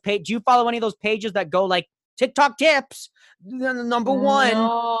all those pages, do you follow any of those pages that go like TikTok tips? Number one.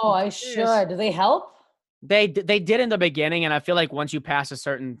 No, I should. Do they help? They did in the beginning. And I feel like once you pass a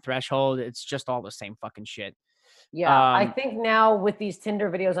certain threshold, it's just all the same fucking shit. Yeah. I think now with these Tinder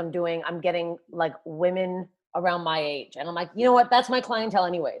videos I'm doing, I'm getting like women around my age. And I'm like, you know what? That's my clientele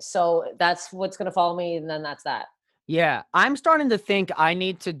anyway. So that's what's going to follow me. And then that's that. Yeah, I'm starting to think I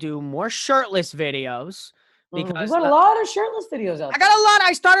need to do more shirtless videos You've because got a lot of shirtless videos out I there. got a lot.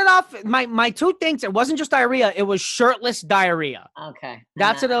 I started off my two things. It wasn't just diarrhea; it was shirtless diarrhea. Okay.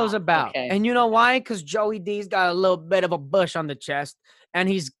 That's what it was about. Okay. And you know why? Because Joey D's got a little bit of a bush on the chest, and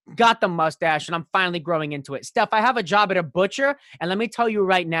he's got the mustache, and I'm finally growing into it. Steph, I have a job at a butcher, and let me tell you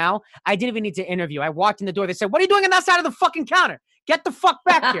right now, I didn't even need to interview. I walked in the door. They said, "What are you doing on that side of the fucking counter? Get the fuck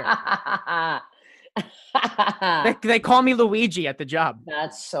back here." They call me Luigi at the job.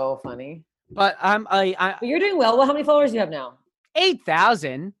 That's so funny. But But you're doing well. Well, how many followers do you have now?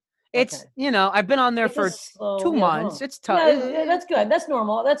 8,000. It's, Okay. I've been on there It's for slow, 2 months. It's tough. Yeah, that's good. That's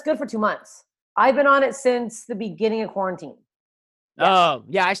normal. That's good for 2 months. I've been on it since the beginning of quarantine. Yes. Oh,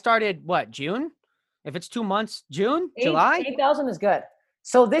 yeah. I started June? If it's 2 months, June, July? 8,000 is good.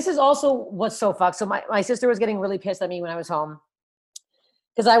 So this is also what's so fucked. So my sister was getting really pissed at me when I was home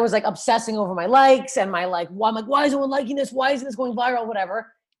because I was like obsessing over my likes and my like, well, I'm like, why is no one liking this? Why isn't this going viral?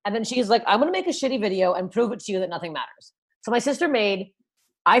 Whatever. And then she's like, I'm going to make a shitty video and prove it to you that nothing matters. So my sister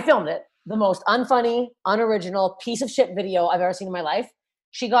I filmed it, the most unfunny, unoriginal piece of shit video I've ever seen in my life.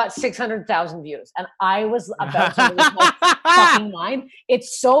 She got 600,000 views. And I was about to lose my fucking mind.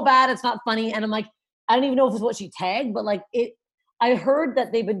 It's so bad. It's not funny. And I'm like, I don't even know if it's what she tagged, but like I heard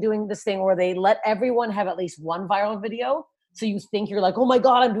that they've been doing this thing where they let everyone have at least one viral video. So you think you're like, oh my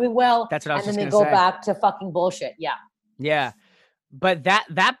God, I'm doing well. That's what I was and just then they gonna go say. back to fucking bullshit. Yeah. Yeah. But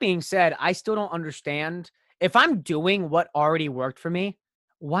that being said, I still don't understand. If I'm doing what already worked for me,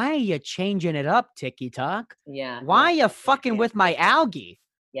 why are you changing it up, TikTok? Yeah. Why are you fucking with my algae?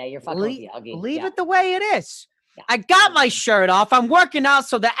 Yeah, you're fucking with the algae. Leave it the way it is. Yeah. I got my shirt off. I'm working out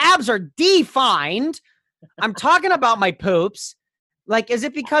so the abs are defined. I'm talking about my poops. Like, is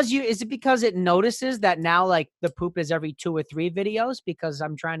it because it notices that now like the poop is every 2 or 3 videos because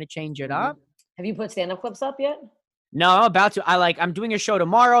I'm trying to change it up? Have you put stand-up clips up yet? No, I'm about to. I'm doing a show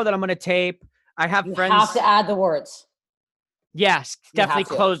tomorrow that I'm going to tape. I have friends. You have to add the words. Yes, definitely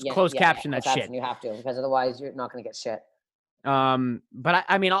close caption that shit. You have to, because otherwise you're not going to get shit. But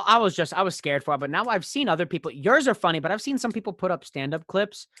I mean, I was scared for it, but now I've seen other people. Yours are funny, but I've seen some people put up stand-up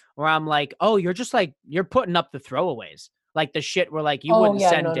clips where I'm like, oh, you're just like, you're putting up the throwaways. Like the shit where like you wouldn't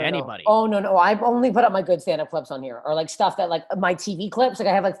send to anybody. Oh, no. I've only put up my good stand-up clips on here, or like stuff that like my TV clips. Like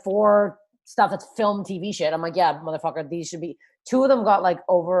I have like 4 stuff that's film TV shit. I'm like, yeah, motherfucker, these should be. 2 of them got like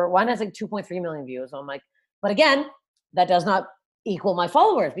one has like 2.3 million views. So I'm like, but again, that does not equal my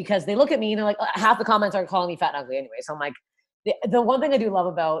followers because they look at me and they're like, half the comments are calling me fat and ugly anyway. So I'm like, the one thing I do love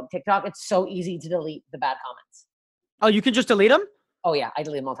about TikTok, it's so easy to delete the bad comments. Oh, you can just delete them? Oh yeah, I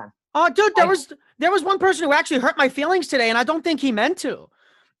delete them all the time. Oh, dude, there was one person who actually hurt my feelings today, and I don't think he meant to.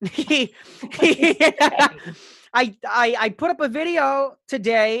 I put up a video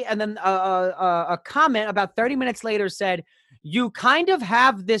today, and then a comment about 30 minutes later said, "You kind of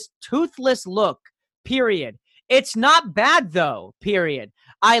have this toothless look, period. It's not bad though, period.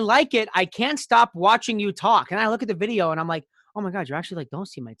 I like it. I can't stop watching you talk." And I look at the video and I'm like, oh my God, you actually like don't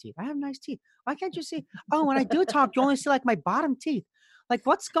see my teeth. I have nice teeth. Why can't you see? Oh, when I do talk, you only see like my bottom teeth. Like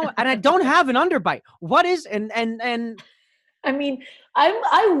what's going, and I don't have an underbite. What is, and I mean,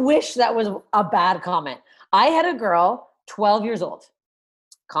 I wish that was a bad comment. I had a girl 12 years old.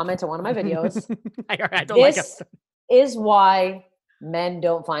 Comment on one of my videos. I don't like This is why men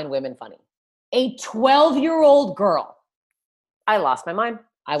don't find women funny. A 12-year-old girl. I lost my mind.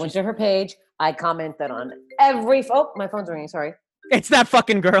 I went to her page. I commented on every. Oh, my phone's ringing. Sorry. It's that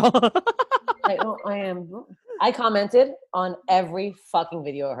fucking girl. I commented on every fucking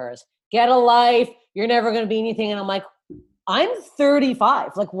video of hers. Get a life. You're never going to be anything. And I'm like, I'm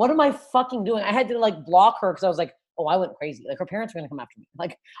 35. Like, what am I fucking doing? I had to like block her because I was like, oh, I went crazy. Like, her parents are going to come after me.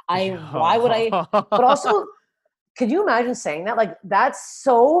 Like, why would I? But also, could you imagine saying that? Like, that's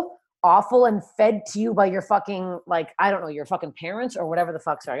so awful and fed to you by your fucking, like, I don't know, your fucking parents or whatever the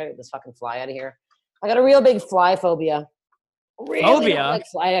fuck. Sorry, I gotta get this fucking fly out of here. I got a real big fly phobia. Really don't like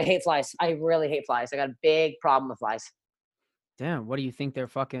fly. I hate flies. I really hate flies. I got a big problem with flies. Damn, what do you think they're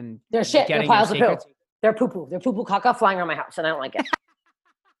fucking? They're shit. They're piles of poo. They're poo-poo. They're poo-poo caca flying around my house, and I don't like it.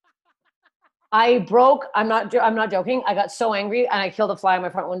 I'm not joking. I got so angry, and I killed a fly in my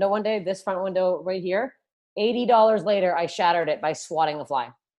front window one day. This front window right here. $80 later, I shattered it by swatting the fly.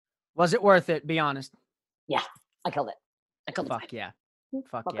 Was it worth it? Be honest. Yeah, I killed it. I killed it. Fuck yeah.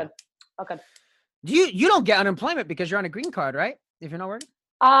 Fuck yeah. Okay. You don't get unemployment because you're on a green card, right? If you're not working?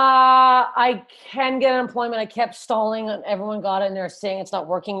 I can get unemployment. I kept stalling and everyone got it and they're saying it's not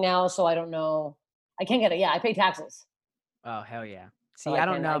working now. So I don't know. I can't get it. Yeah, I pay taxes. Oh, hell yeah. See, So I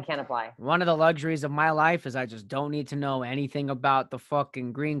don't know. I can't apply. One of the luxuries of my life is I just don't need to know anything about the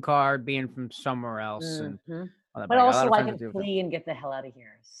fucking green card being from somewhere else. And but also I can flee and get the hell out of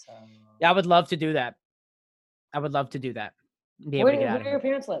here. So yeah, I would love to do that. I would love to do that. Be able to get out of here. Where do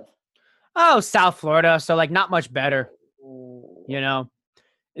your parents live? Oh, South Florida. So like not much better. You know,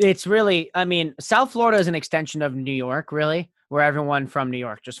 it's really, I mean, South Florida is an extension of New York, really, where everyone from New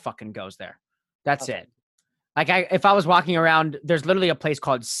York just fucking goes there. That's it. Like if I was walking around, there's literally a place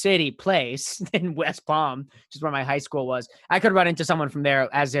called City Place in West Palm, which is where my high school was. I could run into someone from there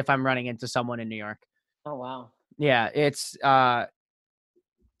as if I'm running into someone in New York. Oh, wow. Yeah. It's, I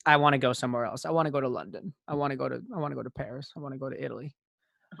want to go somewhere else. I want to go to London. I want to go to Paris. I want to go to Italy.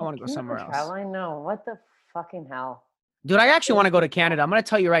 I want to go somewhere else. I know. What the fucking hell? Dude, I actually want to go to Canada. I'm going to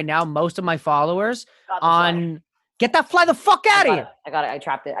tell you right now, most of my followers get that fly the fuck out of here. I got it. I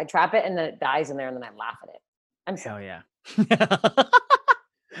trapped it. I trap it and then it dies in there and then I laugh at it. I'm sorry. Hell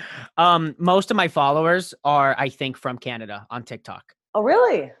yeah. Most of my followers are, I think, from Canada on TikTok. Oh,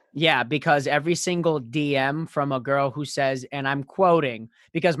 really? Yeah, because every single DM from a girl who says, and I'm quoting,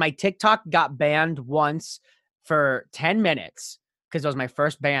 because my TikTok got banned once for 10 minutes. Because it was my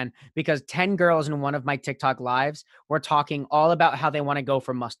first ban, because 10 girls in one of my TikTok lives were talking all about how they want to go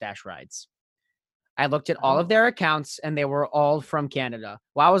for mustache rides. I looked at all of their accounts and they were all from Canada.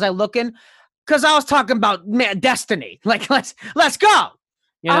 Why was I looking? Because I was talking about destiny. Like, let's go.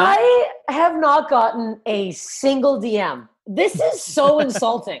 You know? I have not gotten a single DM. This is so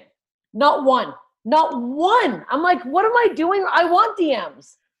insulting. Not one. I'm like, what am I doing? I want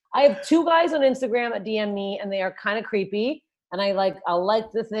DMs. I have 2 guys on Instagram that DM me and they are kind of creepy. And I'll like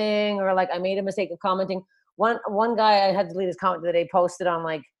the thing, or like I made a mistake of commenting. One guy, I had to delete his comment that I posted on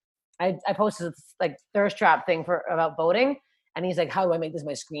like, I posted like thirst trap thing about boating. And he's like, how do I make this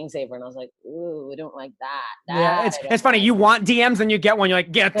my screensaver? And I was like, ooh, I don't like that. Yeah, it's funny. You want DMs and you get one. You're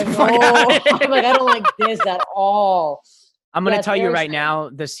like, get the fuck out of here. I'm like, I don't like this at all. I'm going to tell you right now,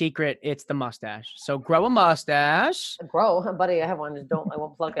 the secret, it's the mustache. So grow a mustache. Grow? Buddy, I have one. I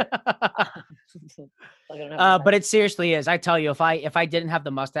won't plug it. But it seriously is. I tell you, if I didn't have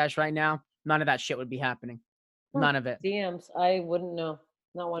the mustache right now, none of that shit would be happening. None of it. DMs, I wouldn't know.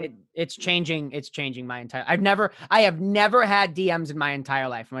 Not one. It's changing my entire, I have never had DMs in my entire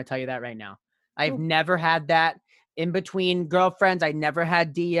life. I'm going to tell you that right now. I've never had that. In between girlfriends, I never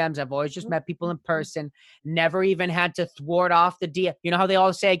had DMs. I've always just met people in person. Never even had to thwart off the DM. You know how they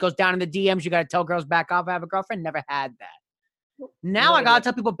all say it goes down in the DMs. You got to tell girls back off. I have a girlfriend. Never had that. Now I got to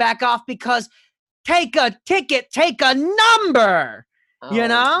tell people back off because take a ticket, take a number. You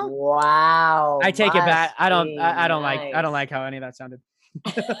know? Wow. I take it back. I don't like how any of that sounded.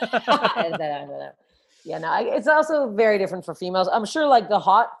 Yeah, no, it's also very different for females. I'm sure like the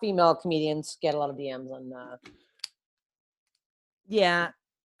hot female comedians get a lot of DMs on yeah,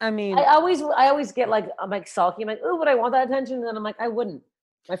 I mean, I always get like, I'm like sulky. I'm like, oh, would I want that attention? And then I'm like, I wouldn't.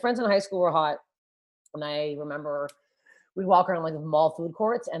 My friends in high school were hot, and I remember we'd walk around like the mall food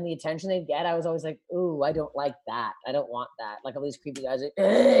courts, and the attention they'd get, I was always like, ooh, I don't like that. I don't want that. Like all these creepy guys, like,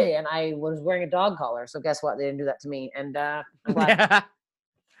 hey! And I was wearing a dog collar, so guess what? They didn't do that to me, and I'm glad.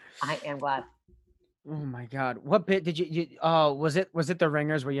 I am glad. Oh my God. What bit did oh, was it the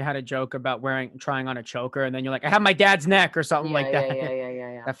Ringers where you had a joke about trying on a choker and then you're like, I have my dad's neck or something Yeah, like yeah, that? yeah, yeah,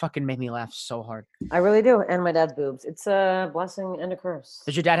 yeah, yeah. That fucking made me laugh so hard. I really do. And my dad's boobs. It's a blessing and a curse.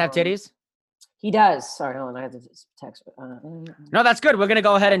 Does your dad have titties? He does. Sorry, hold on. I have to just text. No, that's good. We're going to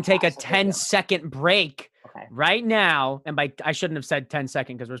go ahead and take a Awesome. Thank you. 10-second break Okay. right now. And I shouldn't have said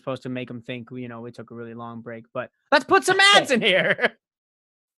 10-second because we're supposed to make them think, we took a really long break, but let's put some ads in here.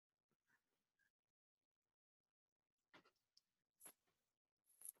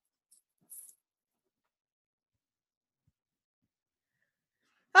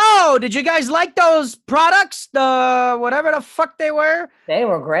 Oh, did you guys like those products? The whatever the fuck they were? They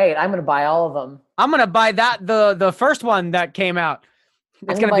were great. I'm gonna buy all of them. I'm gonna buy the first one that came out.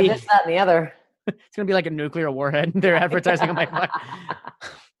 It's gonna be this, that, and the other. It's gonna be like a nuclear warhead. They're advertising on my butt.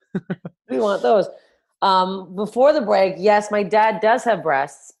 We want those. Before the break, yes, my dad does have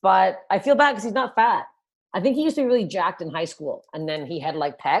breasts, but I feel bad because he's not fat. I think he used to be really jacked in high school, and then he had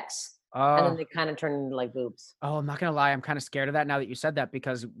like pecs, and then they kind of turned into like boobs. Oh, I'm not gonna lie, I'm kind of scared of that now that you said that,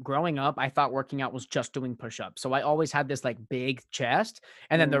 because growing up, I thought working out was just doing push-ups. So I always had this like big chest,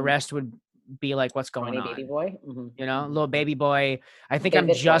 and then the rest would be like, what's going on? Baby boy, little baby boy. I think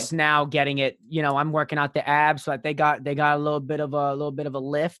David I'm just now getting it. I'm working out the abs, so that they got a little bit of a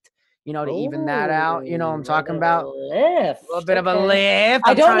lift. To even that out. You know what I'm talking about? Lift. A little bit of a lift.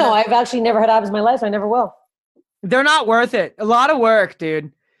 I don't know. I've actually never had abs in my life. I never will. They're not worth it. A lot of work,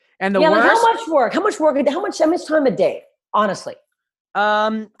 dude. And the worst. Like how much work? How much time a day? Honestly.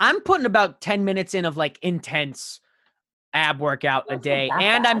 I'm putting about 10 minutes in of like intense ab workout a day,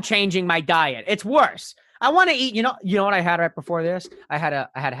 and I'm changing my diet. It's worse. I want to eat. You know what I had right before this? I had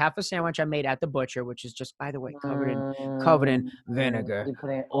half a sandwich I made at the butcher, which is just, by the way, covered in vinegar,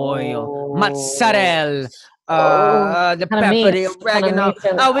 oil, mozzarella, the pepper, the oregano.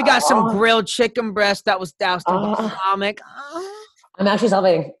 Oh, we got some grilled chicken breast that was doused in balsamic. I'm actually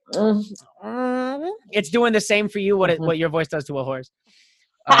salivating. It's doing the same for you. What your voice does to a horse.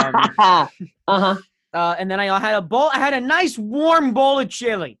 And then I had a bowl. I had a nice warm bowl of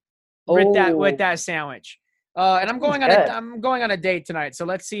chili with that sandwich. And I'm going on a date tonight. So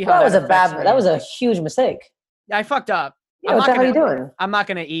let's see how that was a huge mistake. I fucked up. Yeah, what the hell are you doing? I'm not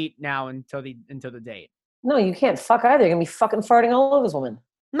gonna eat now until the date. No, you can't fuck either. You're gonna be fucking farting all over this woman.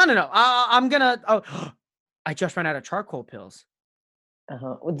 No. I'm gonna. Oh, I just ran out of charcoal pills.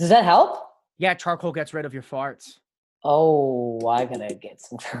 Does that help? Yeah, charcoal gets rid of your farts. Oh, I gotta get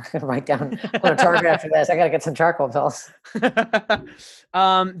some charcoal. Write down. I'm gonna target after this. I gotta get some charcoal pills.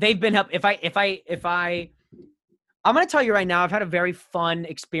 They've been help. I'm gonna tell you right now, I've had a very fun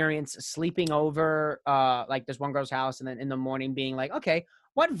experience sleeping over like this one girl's house, and then in the morning being like, okay,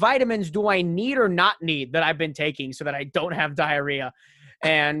 what vitamins do I need or not need that I've been taking so that I don't have diarrhea?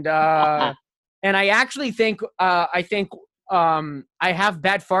 And I actually think I have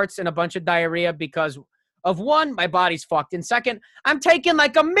bad farts and a bunch of diarrhea because of one, my body's fucked, and second, I'm taking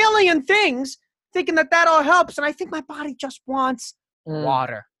like a million things thinking that all helps, and I think my body just wants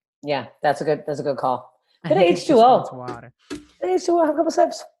water. Yeah, that's a good call. Get H2O. Water. H2O, have a couple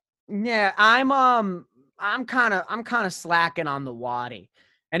sips. Yeah, I'm kind of slacking on the waddy,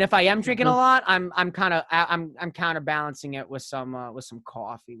 and if I am drinking a lot, I'm counterbalancing it with some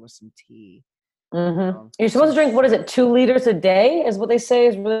coffee, with some tea. You're supposed to drink, what is it, 2 liters a day is what they say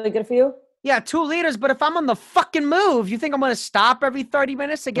is really good for you? Yeah, 2 liters, but if I'm on the fucking move, you think I'm going to stop every 30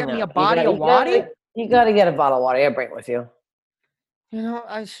 minutes to get me a body of water? You got to get a bottle of water. Yeah, bring it with you. But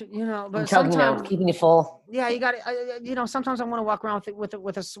I'm chugging now, keeping you full. Yeah, you got to, sometimes I want to walk around with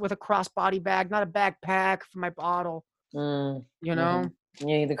a crossbody bag, not a backpack for my bottle. You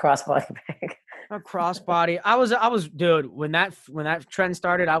need the crossbody bag. A crossbody. I was, dude, when that trend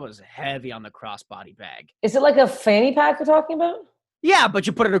started, I was heavy on the crossbody bag. Is it like a fanny pack you're talking about? Yeah, but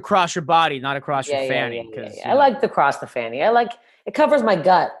you put it across your body, not across your fanny. I like the cross the fanny. I like it covers my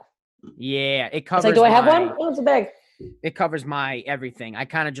gut. Yeah, it covers. It's like, do I have one? Oh, it's a bag. It covers my everything. I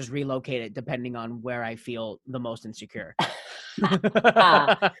kind of just relocate it depending on where I feel the most insecure.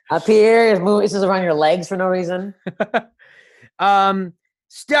 Up here, this is around your legs for no reason.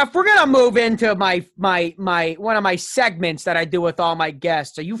 Steph, we're gonna move into my one of my segments that I do with all my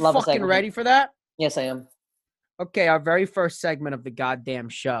guests. Are you fucking ready for that? Yes, I am. Okay, our very first segment of the goddamn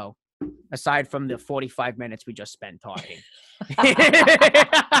show, aside from the 45 minutes we just spent talking,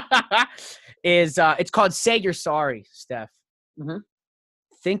 is it's called "Say You're Sorry," Steph.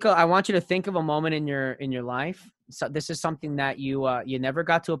 I want you to think of a moment in your life. So this is something that you never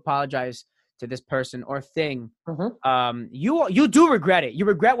got to apologize to this person or thing. You do regret it. You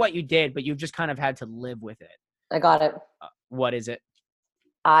regret what you did, but you've just kind of had to live with it. I got it. What is it?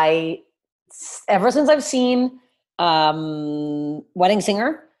 I ever since I've seen Wedding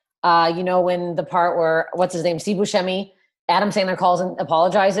Singer, when the part where what's his name, Steve Buscemi, Adam Sandler calls and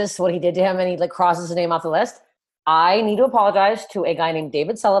apologizes for what he did to him, and he like crosses his name off the list. I need to apologize to a guy named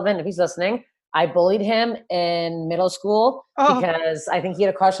David Sullivan if he's listening. I bullied him in middle school Oh, because I think he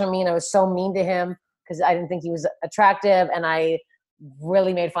had a crush on me, and I was so mean to him because I didn't think he was attractive, and I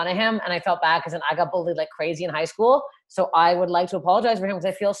really made fun of him, and I felt bad because then I got bullied like crazy in high school. So I would like to apologize for him because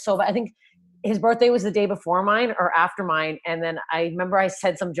I feel so bad. I think his birthday was the day before mine or after mine, and then I remember I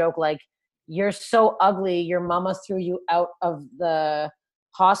said some joke like, "You're so ugly. Your mama threw you out of the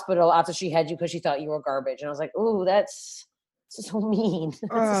hospital after she had you because she thought you were garbage." And I was like, "Ooh, that's so mean."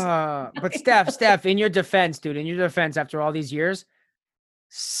 but Steph, in your defense, dude, after all these years,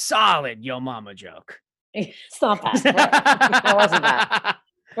 solid yo mama joke. It's not bad. That wasn't bad.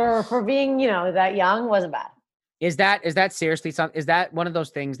 For being, that young, wasn't bad. Is that seriously something? Is that one of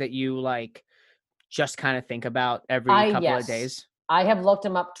those things that you like just kind of think about every couple of days? I have looked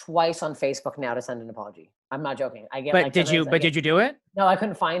him up twice on Facebook now to send an apology. I'm not joking. I get But did you do it? No, I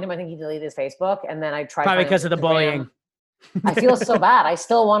couldn't find him. I think he deleted his Facebook, and then I tried Probably finding because him of on the Instagram. bullying. I feel so bad. I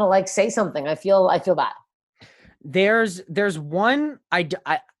still want to like say something. I feel bad. There's one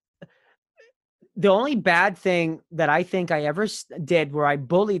the only bad thing that I think I ever did where I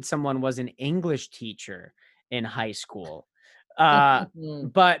bullied someone was an English teacher in high school. But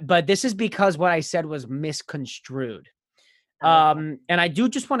this is because what I said was misconstrued. And I do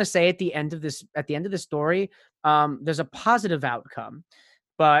just want to say at the end of the story, there's a positive outcome.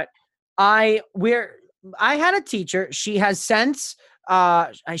 But I had a teacher. She has since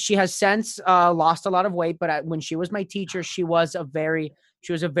lost a lot of weight, but when she was my teacher, she was a very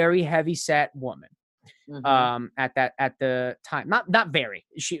heavy set woman. At the time, not very,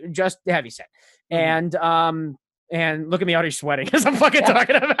 she just heavy set. And look at me already sweating because I'm fucking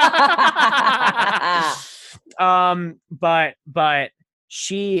talking about. But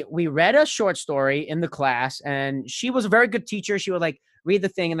we read a short story in the class, and she was a very good teacher. She would like read the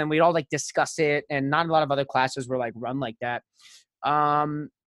thing, and then we'd all like discuss it. And not a lot of other classes were like run like that.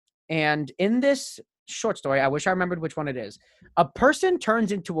 And in this short story, I wish I remembered which one it is. A person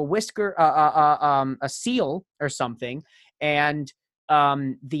turns into a seal or something, and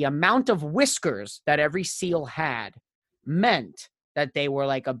the amount of whiskers that every seal had meant that they were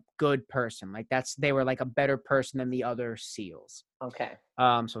like a good person. Like they were like a better person than the other seals. Okay.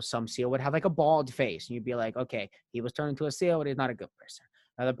 So some seal would have like a bald face, and you'd be like, okay, he was turned into a seal, but he's not a good person.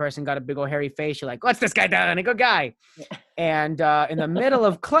 Another person got a big old hairy face. You're like, what's this guy doing? A good guy. And in the middle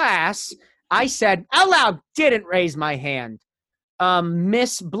of class, I said out loud, didn't raise my hand.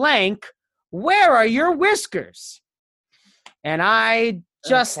 Miss Blank, where are your whiskers? And I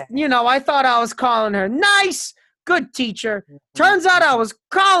just, I thought I was calling her nice, good teacher. Turns out I was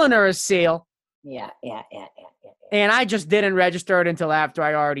calling her a seal. Yeah. And I just didn't register it until after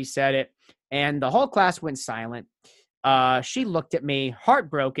I already said it. And the whole class went silent. She looked at me,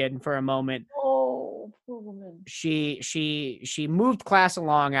 heartbroken for a moment. Oh, poor woman. She moved class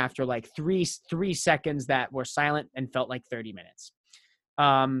along after like three seconds that were silent and felt like 30 minutes.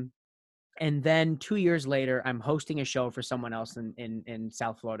 And then 2 years later, I'm hosting a show for someone else in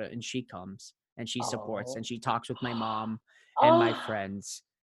South Florida, and she comes and she supports and she talks with my mom and my friends,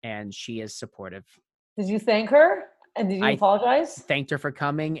 and she is supportive. Did you thank her? And did you apologize? Thanked her for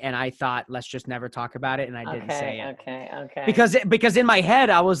coming, and I thought, let's just never talk about it, and I didn't say it. Okay. Because in my head,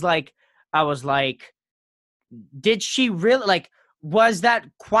 I was like, did she really, like, was that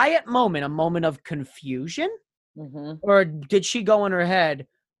quiet moment a moment of confusion? Or did she go in her head,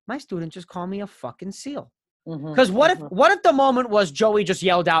 my student just called me a fucking seal? Because what if the moment was Joey just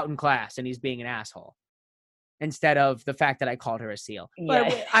yelled out in class and he's being an asshole, instead of the fact that I called her a seal? Yeah.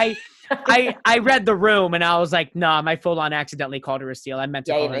 But I read the room, and I was like, nah, my full on accidentally called her a seal. I meant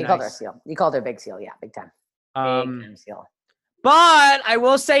to call her you nice. called her a seal. You called her big seal. Yeah, big time. Big time seal. But I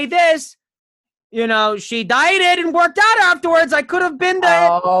will say this, she dieted and worked out afterwards. I could have been there.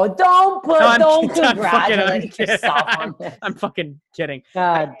 Oh, don't congratulate yourself on this. I'm fucking kidding.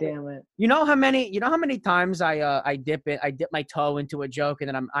 God damn it. You know how many times I dip my toe into a joke,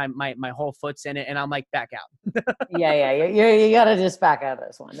 and then my whole foot's in it, and I'm like, back out. Yeah. You gotta just back out of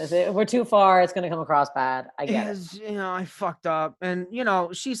this one. If we're too far, it's gonna come across bad. I get it. I fucked up, and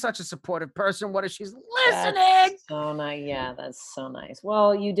she's such a supportive person. What if she's listening? That's so nice. Yeah, that's so nice.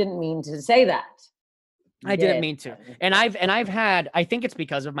 Well, you didn't mean to say that. I didn't mean to. And I've had, I think it's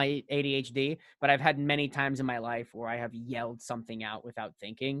because of my ADHD, but I've had many times in my life where I have yelled something out without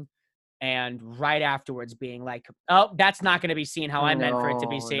thinking, and right afterwards being like, oh, that's not going to be seen how I meant for it to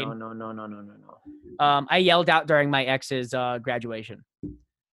be seen. No. I yelled out during my ex's graduation.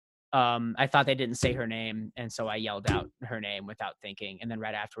 I thought they didn't say her name, and so I yelled out her name without thinking. And then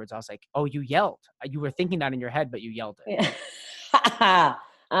right afterwards, I was like, "Oh, you yelled. You were thinking that in your head, but you yelled it." Yeah.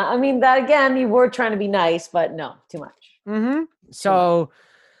 I mean, that again, you were trying to be nice, but no, too much. Mm-hmm. So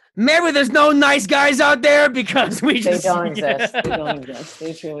maybe there's no nice guys out there because we They just don't exist. They don't exist.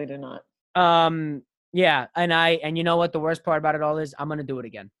 They truly do not. Yeah, and you know what the worst part about it all is? I'm gonna do it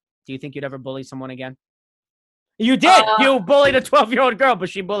again. Do you think you'd ever bully someone again? You did. You bullied a 12-year-old girl, but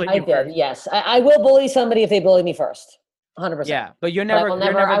she bullied I you did. first. Yes, I will bully somebody if they bully me first. 100%. Yeah, but you're But never. You're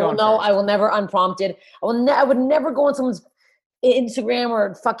never I will going know. first. I will never unprompted. I would never go on someone's Instagram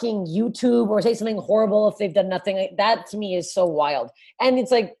or fucking YouTube or say something horrible if they've done nothing. Like, that to me is so wild. And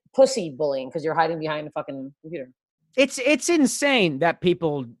it's like pussy bullying because you're hiding behind a fucking computer. It's insane that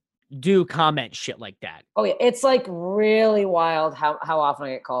people do comment shit like that. Oh yeah, it's like really wild how often I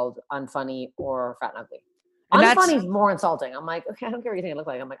get called unfunny or fat and ugly. And Unfunny is more insulting. I'm like, okay, I don't care what you think I look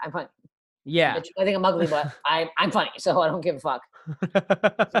like. I'm like, I'm funny. Yeah. I think I'm ugly, but I'm funny, so I don't give a fuck.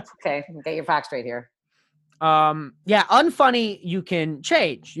 Okay, get your facts straight here. Yeah, unfunny you can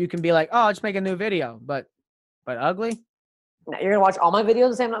change. You can be like, oh, let's make a new video, but ugly? Now, you're gonna watch all my videos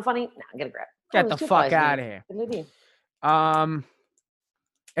and say I'm not funny? Nah, get a grip. Get the fuck out of here.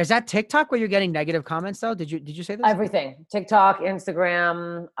 Is that TikTok where you're getting negative comments though? Did you say this? Everything. TikTok,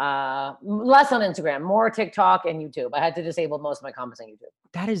 Instagram, less on Instagram, more TikTok and YouTube. I had to disable most of my comments on YouTube.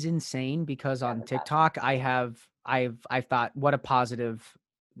 That is insane because on TikTok I've thought what a positive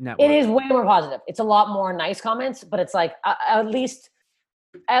network. It is way more positive. It's a lot more nice comments, but it's like at least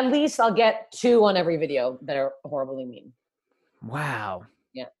I'll get 2 on every video that are horribly mean. Wow.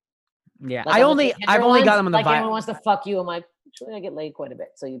 Yeah. Yeah. Like I've only got them on the like anyone wants to fuck you. I'm like, actually I get laid quite a bit,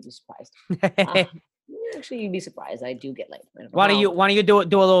 so you'd be surprised. Actually, you'd be surprised. I do get laid. Why don't you do a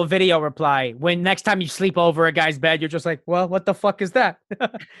little video reply when next time you sleep over a guy's bed, you're just like, well, what the fuck is that?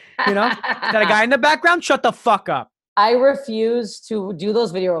 You know, is that a guy in the background? Shut the fuck up. I refuse to do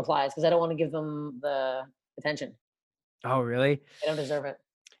those video replies because I don't want to give them the attention. Oh, really? They don't deserve it.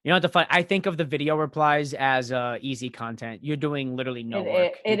 You know what the fun? I think of the video replies as easy content. You're doing literally no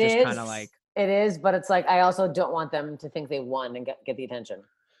work. It is kind of like it is, but it's like I also don't want them to think they won and get the attention.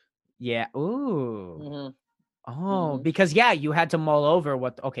 Yeah. Ooh. Mm-hmm. Oh, because you had to mull over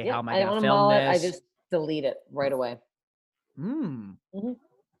what. Okay, how am I going to film this? I just delete it right away.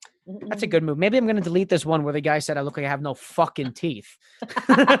 That's a good move. Maybe I'm going to delete this one where the guy said I look like I have no fucking teeth.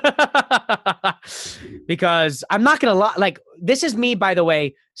 Because I'm not going to lie. Like, this is me, by the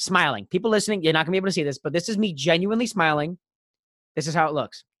way, smiling. People listening, you're not going to be able to see this, but this is me genuinely smiling. This is how it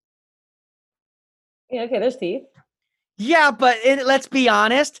looks. Yeah, okay, there's teeth. Yeah, but let's be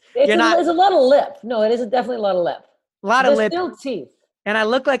honest. There's a lot of lip. No, it is definitely a lot of lip. Of lip. Still teeth. And I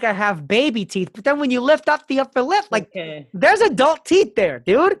look like I have baby teeth. But then when you lift up the upper lip, like, there's adult teeth there,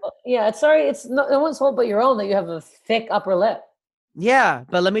 dude. Yeah, it's no one's fault but your own that you have a thick upper lip. Yeah,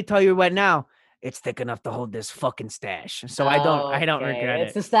 but let me tell you right now, it's thick enough to hold this fucking stash. So I don't regret it.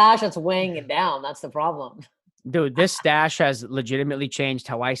 It's the stash that's weighing it down. That's the problem. Dude, this stash has legitimately changed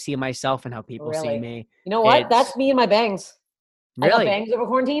how I see myself and how people see me. You know what? That's me and my bangs. Really? I got bangs over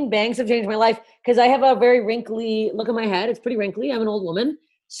quarantine. Bangs have changed my life because I have a very wrinkly look at my head. It's pretty wrinkly. I'm an old woman.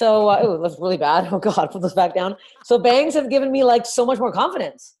 So, that's really bad. Oh God, put this back down. So bangs have given me like so much more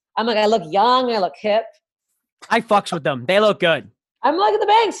confidence. I'm like, I look young. I look hip. I fucks with them. They look good. I'm liking the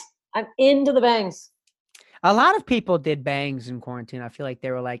bangs. I'm into the bangs. A lot of people did bangs in quarantine. I feel like they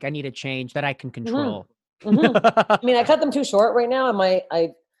were like, I need a change that I can control. I mean, I cut them too short right now.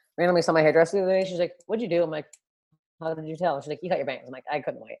 I randomly saw my hairdresser the other day. She's like, "What'd you do?" I'm like, "How did you tell?" She's like, "You cut your bangs." I'm like, "I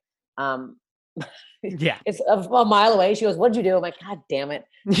couldn't wait." Yeah, it's a mile away. She goes, "What'd you do?" I'm like, "God damn it!"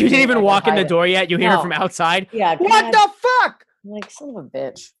 You didn't even walk in the door yet. You hear her from outside. Yeah. What the fuck? I'm like, son of a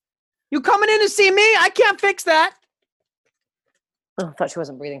bitch. You coming in to see me? I can't fix that. Oh, I thought she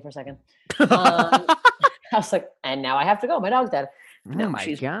wasn't breathing for a second. I was like, and now I have to go. My dog's dead. No,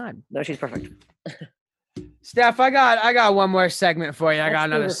 my God. No, she's perfect. Steph, I got one more segment for you. I got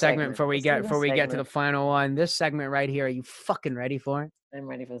another segment before we get to the final one. This segment right here, are you fucking ready for it? I'm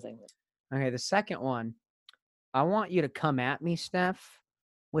ready for the segment. Okay, the second one, I want you to come at me, Steph,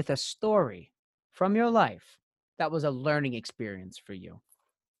 with a story from your life that was a learning experience for you.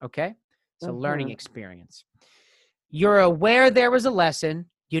 Okay? It's a learning experience. You're aware there was a lesson.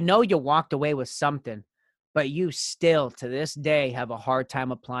 You know you walked away with something, but you still, to this day, have a hard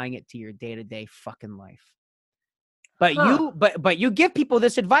time applying it to your day-to-day fucking life. But you give people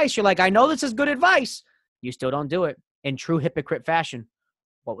this advice. You're like, I know this is good advice. You still don't do it in true hypocrite fashion.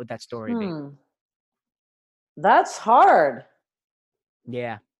 What would that story be? That's hard.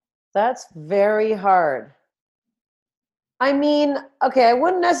 Yeah. That's very hard. I mean, okay, I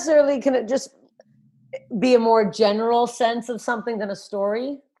wouldn't necessarily, can it just be a more general sense of something than a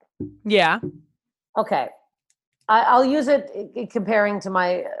story? Yeah. Okay. I'll use it comparing to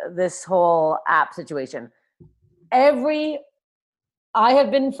my this whole app situation. Every I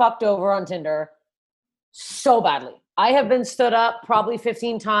have been fucked over on Tinder so badly. I have been stood up probably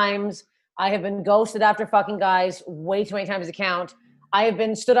 15 times. I have been ghosted after fucking guys way too many times to count. I have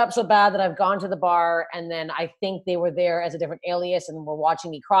been stood up so bad that I've gone to the bar and then I think they were there as a different alias and were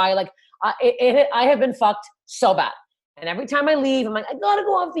watching me cry. Like I have been fucked so bad. And every time I leave, I'm like, I gotta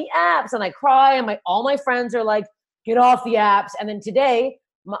go off the apps, and I cry. And all my friends are like, get off the apps. And then today,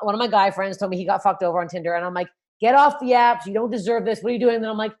 one of my guy friends told me he got fucked over on Tinder, and I'm like, get off the apps. You don't deserve this. What are you doing? And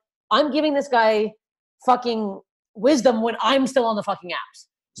then I'm like, I'm giving this guy fucking wisdom when I'm still on the fucking apps.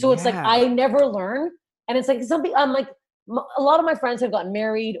 So it's like Yeah. I never learn, and it's like something. I'm like, a lot of my friends have gotten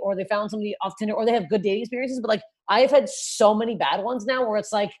married, or they found somebody off Tinder, or they have good dating experiences. But like, I've had so many bad ones now, where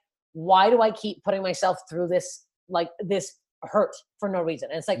it's like, why do I keep putting myself through this, like this hurt for no reason?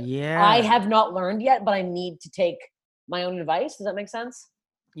 And it's like I Yeah. have not learned yet, but I need to take my own advice. Does that make sense?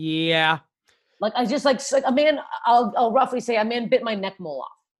 Yeah. Like I just like a man. I'll roughly say a man bit my neck mole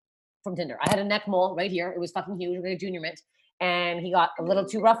off from Tinder. I had a neck mole right here. It was fucking huge, like a junior mint. And he got a little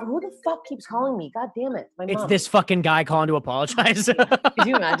too rough. Who the fuck keeps calling me? God damn it. My It's mom. this fucking guy calling to apologize. Could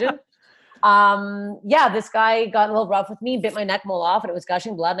you imagine? Yeah, this guy got a little rough with me, bit my neck mole off, and it was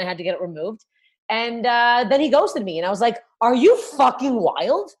gushing blood, and I had to get it removed. And then he ghosted me, and I was like, are you fucking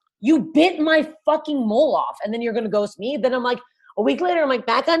wild? You bit my fucking mole off, and then you're gonna ghost me? Then I'm like, a week later, I'm like,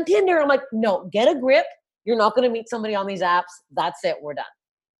 back on Tinder. I'm like, no, get a grip. You're not gonna meet somebody on these apps. That's it. We're done.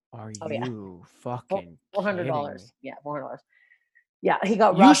 Are Oh yeah. you fucking kidding me? $400. Yeah, $400. Yeah, he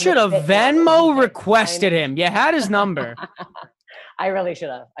got You rough and should it have bit me on the Venmo weekend. requested him. You had his number. I really should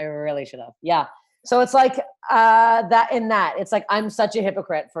have. I really should have. Yeah. So it's like that in that. It's like I'm such a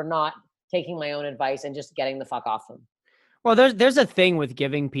hypocrite for not taking my own advice and just getting the fuck off them. Well, there's a thing with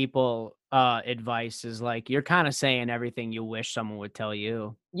giving people advice is like you're kind of saying everything you wish someone would tell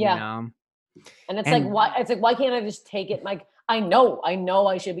you, you Yeah. know? And it's like And why can't I just take it? Like I know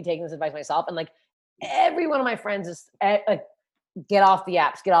I should be taking this advice myself. And like every one of my friends is like, get off the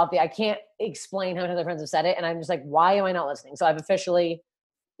apps, get off the I can't explain how many other friends have said it. And I'm just like, why am I not listening? So I've officially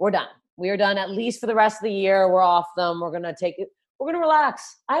we're done. We are done at least for the rest of the year. We're off them. We're gonna take it. We're gonna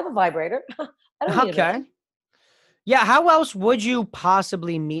relax. I have a vibrator. I don't need it. okay. Yeah, how else would you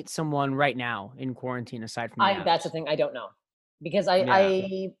possibly meet someone right now in quarantine aside from the That's the apps? thing. I don't know because Yeah.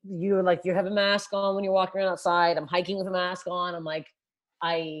 you like you have a mask on when you're walking around outside. I'm hiking with a mask on. I'm like,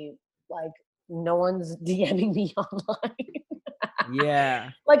 I like no one's DMing me online. Yeah.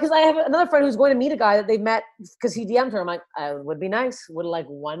 Like, because I have another friend who's going to meet a guy that they met because he DM'd her. I'm like, I would be nice. Would like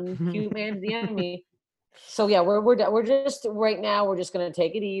one cute man DM me. So yeah, we're just right now. We're just gonna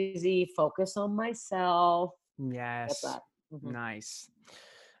take it easy, focus on myself. That's Yes. that. Mhm. Nice.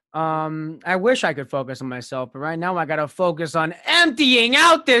 I wish I could focus on myself, but right now I gotta focus on emptying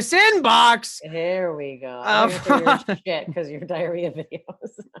out this inbox. Here we go. I'm not gonna say your shit because your diarrhea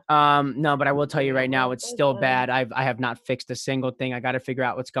videos. No, but I will tell you right now, it's still Listen. bad. I have not fixed a single thing. I got to figure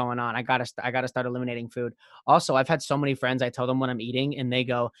out what's going on. I gotta start eliminating food. Also, I've had so many friends. I tell them when I'm eating, and they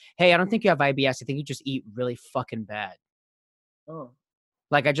go, "Hey, I don't think you have IBS. I think you just eat really fucking bad." Oh,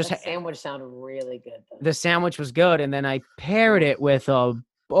 Like I just that sandwich sounded really good though. the sandwich was good, and then I paired Oof, it with a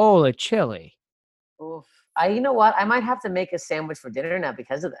bowl of chili. oof. You know what? I might have to make a sandwich for dinner now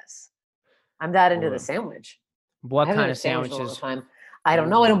because of this. I'm that into the Ooh. sandwich. I What haven't had kind a of sandwich in a long sandwiches? time. I don't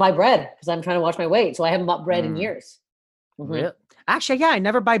know. I don't Ooh, buy bread because I'm trying to watch my weight, so I haven't bought bread in mm, years. Hmm. real? Actually, yeah, I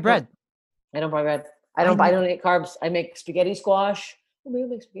never buy Nope, bread. I don't buy bread. I I don't eat carbs. I make spaghetti squash. Oh, maybe I'll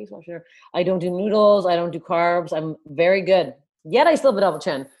make spaghetti squash there. I don't do noodles. I don't do carbs. I'm very good. Yet I still have a double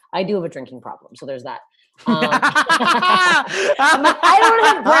chin. I do have a drinking problem, so there's that. I'm like, I don't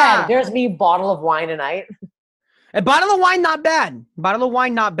have bread. There's me bottle of wine a night. A bottle of wine, not bad. Bottle of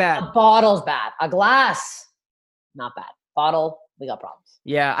wine, not bad. A bottle's bad. A glass, not bad. Bottle, we got problems.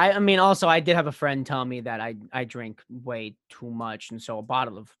 Yeah, I mean, also, I did have a friend tell me that I drink way too much, and so a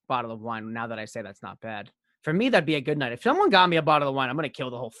bottle of wine. Now that I say that's not bad for me, that'd be a good night. If someone got me a bottle of wine, I'm gonna kill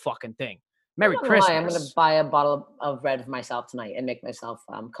the whole fucking thing. I'm Merry not gonna lie. I'm gonna Christmas. buy a bottle of bread for myself tonight and make myself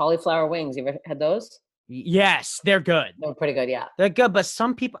cauliflower wings. You ever had those? Yes, they're good. They're pretty good. Yeah. They're good, but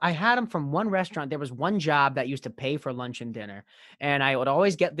some people, I had them from one restaurant. There was one job that used to pay for lunch and dinner, and I would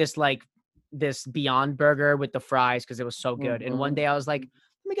always get this Beyond Burger with the fries because it was so good. And one Hmm. day I was like,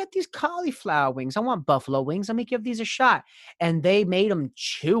 let me get these cauliflower wings. I want buffalo wings. Let me give these a shot. And they made them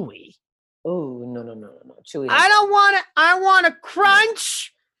chewy. Oh no no no no no! Chewy I don't. don't want it. I want a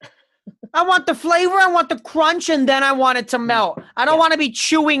crunch. I want the flavor, I want the crunch, and then I want it to melt. I don't want to be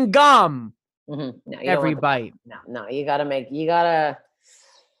chewing gum No, you every don't want bite. No, you gotta do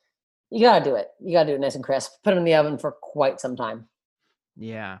it. You gotta do it nice and crisp. Put them in the oven for quite some time.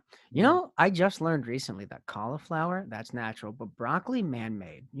 Yeah. You know, I just learned recently that cauliflower, that's natural, but broccoli,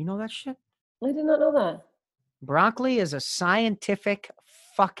 man-made. You know that shit? I did not know that. Broccoli is a scientific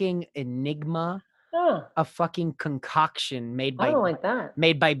fucking enigma, Oh, a fucking concoction made I by don't like that.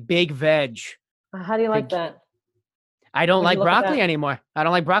 Big veg. How do you like that? I don't Where'd you like look at broccoli that? anymore. I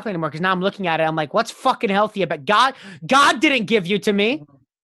don't like broccoli anymore because now I'm looking at it. I'm like, what's fucking healthy about God didn't give you to me.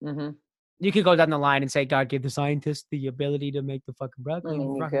 Mm-hmm. You could go down the line and say God gave the scientists the ability to make the fucking broccoli. I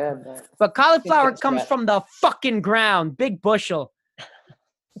mean, you could, But cauliflower It's comes stretch. from the fucking ground, big bushel.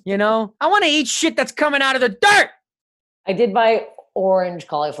 You know, I want to eat shit that's coming out of the dirt. I did buy orange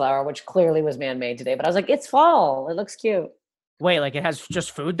cauliflower, which clearly was man-made today, but I was like, it's fall. It looks cute. Wait, like it has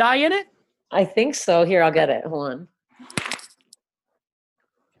just food dye in it? I think so. Here, I'll get it. Hold on.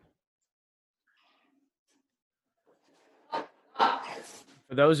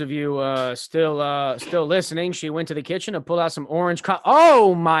 For those of you still listening, she went to the kitchen and pulled out some orange.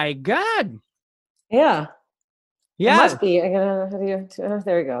 Oh my god! Yeah. Yeah, It must be. I gotta.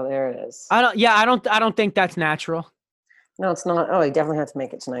 There we go. There it is. I don't think that's natural. No, it's not. Oh, you definitely have to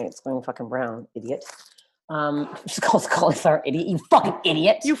make it tonight. It's going fucking brown, idiot. Just call it cauliflower, idiot. You fucking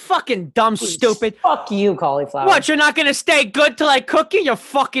idiot. You fucking dumb stupid. Fuck you, cauliflower. What? You're not gonna stay good till I cook you? You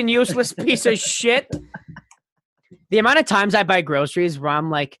fucking useless piece of shit. The amount of times I buy groceries where I'm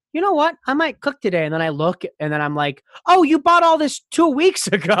like, you know what? I might cook today. And then I look and then I'm like, oh, you bought all this 2 weeks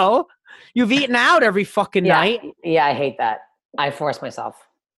ago. You've eaten out every fucking night. Yeah, I hate that. I force myself.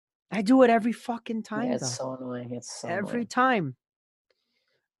 I do it every fucking time. Yeah, it's so annoying. It's so every annoying.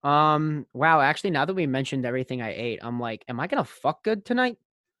 time. Wow, actually, now that we mentioned everything I ate, I'm like, am I gonna fuck good tonight?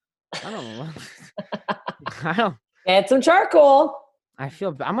 I don't know. I don't. Get some charcoal. I feel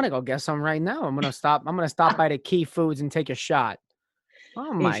I'm gonna go get some right now. I'm gonna stop by the Key Foods and take a shot.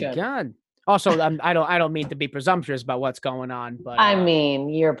 Oh my god. Also, I don't mean to be presumptuous about what's going on, but I mean,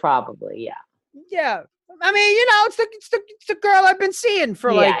 you're probably yeah. I mean, you know, it's the girl I've been seeing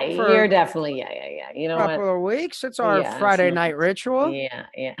for you're definitely yeah. You know a couple of weeks. It's our Friday night ritual. Yeah.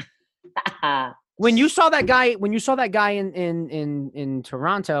 When you saw that guy in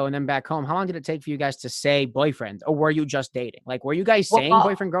Toronto and then back home, how long did it take for you guys to say boyfriend, or were you just dating? Like, were you guys saying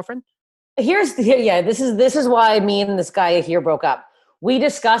boyfriend, girlfriend? This is why me and this guy here broke up. We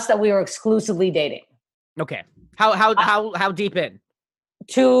discussed that we were exclusively dating. Okay. How deep in?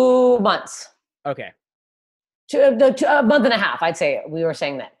 2 months. Okay. A month and a half, I'd say. We were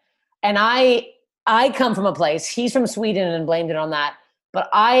saying that. And I come from a place, he's from Sweden and blamed it on that. But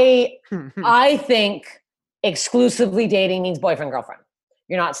I think exclusively dating means boyfriend, girlfriend.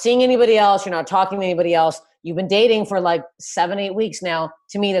 You're not seeing anybody else. You're not talking to anybody else. You've been dating for like 7-8 weeks now.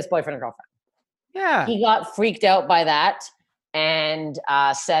 To me, that's boyfriend and girlfriend. Yeah. He got freaked out by that and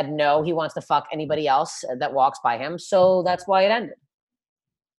said no, he wants to fuck anybody else that walks by him. So that's why it ended.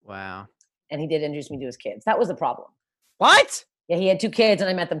 Wow. And he did introduce me to his kids. That was the problem. What? Yeah, he had 2 kids and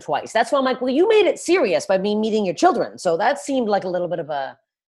I met them twice. That's why I'm like, well, you made it serious by me meeting your children. So that seemed like a little bit of a,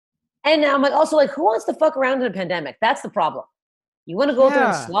 and I'm like, also like, who wants to fuck around in a pandemic? That's the problem. You want to go through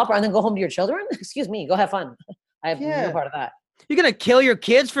and slop and then go home to your children? Excuse me, go have fun. I have no part of that. You're going to kill your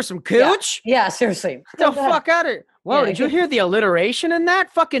kids for some cooch? Yeah, seriously. Get the fuck out of here. Whoa, did you hear the alliteration in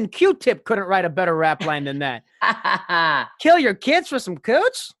that? Fucking Q-Tip couldn't write a better rap line than that. Kill your kids for some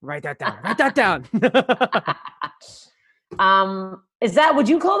cooch? Write that down. Write that down. Would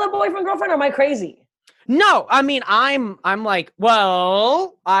you call that boyfriend, girlfriend, or am I crazy? No, I mean, I'm like,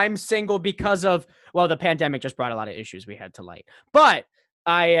 well, I'm single because of, the pandemic just brought a lot of issues we had to light. But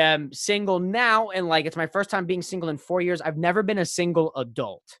I am single now, and like, it's my first time being single in 4 years. I've never been a single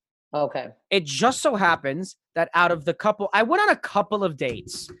adult. Okay. It just so happens that out of the couple, I went on a couple of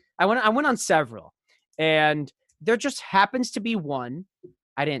dates. I went on several, and there just happens to be one.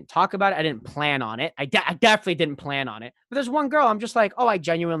 I didn't talk about it. I didn't plan on it. I definitely didn't plan on it. But there's one girl I'm just like, oh, I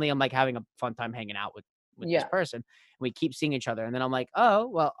genuinely am like having a fun time hanging out with this person. And we keep seeing each other. And then I'm like, oh,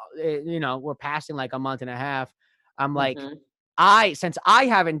 well, we're passing like a month and a half. I'm like, since I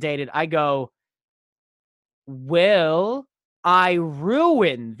haven't dated, I go, will I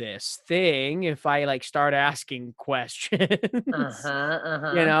ruin this thing if I like start asking questions?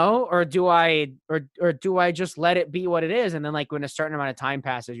 You know, or do I just let it be what it is? And then like when a certain amount of time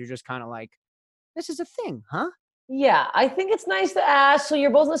passes, you're just kind of like, this is a thing, huh? Yeah, I think it's nice to ask so you're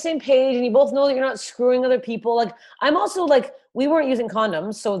both on the same page and you both know that you're not screwing other people. Like I'm also like, we weren't using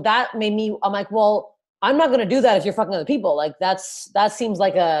condoms, so that made me, I'm like, well, I'm not gonna do that if you're fucking other people. Like that seems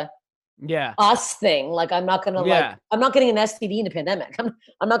like a Yeah. us thing. Like I'm not gonna Yeah. I'm not getting an STD in a pandemic.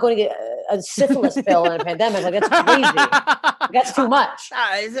 I'm not going to get a syphilis pill in a pandemic. Like that's crazy. That's too much.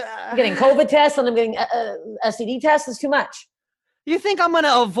 I'm getting COVID tests and I'm getting STD tests. Is too much. You think I'm going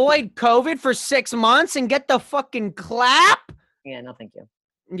to avoid COVID for 6 months and get the fucking clap? Yeah, no, thank you.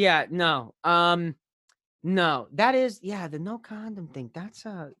 Yeah, no. No, that is, yeah, the no condom thing.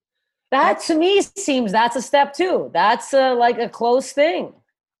 That to me seems that's a step too. That's like a close thing.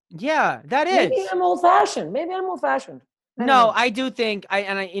 Yeah, that Maybe is. I'm old fashioned. Maybe I'm old fashioned. No, I do think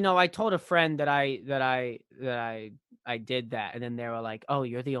I told a friend that I did that, and then they were like, "Oh,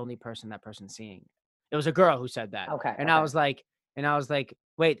 you're the only person that person's seeing." It was a girl who said that, Okay. and Okay. I was like,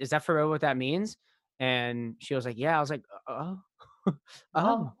 "Wait, is that for real? What that means?" And she was like, "Yeah." I was like, "Oh, oh,"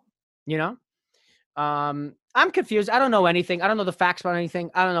 Oh, you know. I'm confused. I don't know anything. I don't know the facts about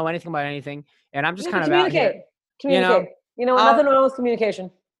anything. I don't know anything about anything, and I'm just yeah, kind but of out here, communicate. you Communicate. know. You know what? I'll Nothing wrong with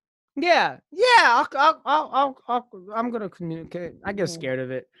communication. Yeah, yeah. I'm gonna communicate. I get Mhm. scared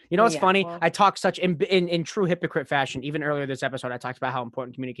of it. You know what's Yeah. funny? Well, I talk such in true hypocrite fashion. Even earlier this episode, I talked about how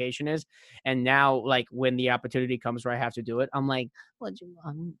important communication is, and now like when the opportunity comes where I have to do it, I'm like, well,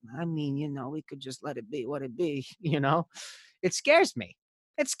 I mean, we could just let it be what it be. It scares me.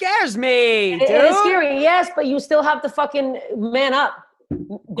 It scares me, it is dude. scary, yes, but you still have to fucking man up.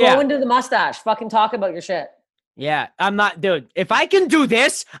 Grow Yeah, into the mustache. Fucking talk about your shit. yeah. I'm not, dude. If I can do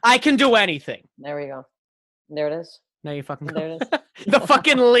this, I can do anything. There we go. There it is. No, you fucking go. There it is. The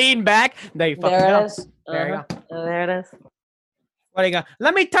fucking lean back. There you fucking There it go. is. There you go. There it is. What do you got?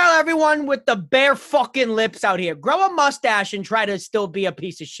 Let me tell everyone with the bare fucking lips out here, grow a mustache and try to still be a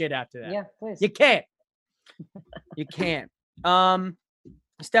piece of shit after that. Yeah, please. You can't. You can't.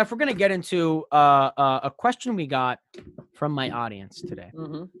 Steph, we're gonna get into a question we got from my audience today.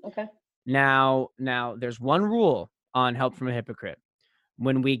 Okay. Now, there's one rule on Help from a Hypocrite.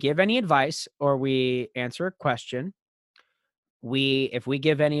 When we give any advice or we answer a question, if we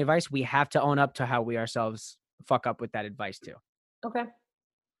give any advice, we have to own up to how we ourselves fuck up with that advice too. Okay.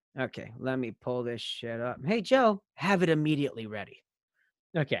 Okay, let me pull this shit up. Hey, Joe, have it immediately ready.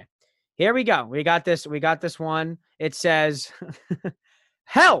 Okay, here we go. We got this one. It says,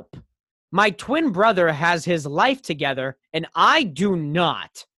 help. My twin brother has his life together and I do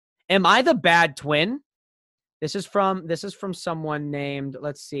not. Am I the bad twin? This is from someone named,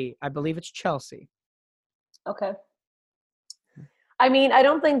 let's see, I believe it's Chelsea. Okay. I mean, I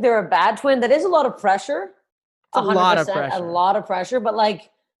don't think they're a bad twin. That is a lot of pressure. It's a lot of 100%. A pressure. lot of pressure. But like,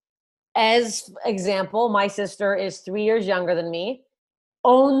 as example, my sister is 3 years younger than me,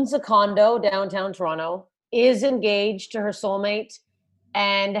 owns a condo downtown Toronto, is engaged to her soulmate,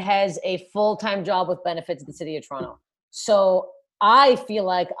 and has a full-time job with benefits in the city of Toronto. So I feel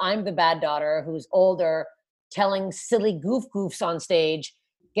like I'm the bad daughter who's older, telling silly goofs on stage,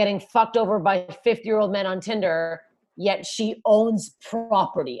 getting fucked over by 50-year-old men on Tinder, yet she owns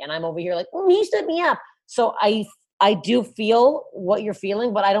property. And I'm over here like, he stood me up. So I do feel what you're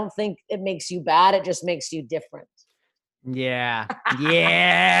feeling, but I don't think it makes you bad. It just makes you different. Yeah.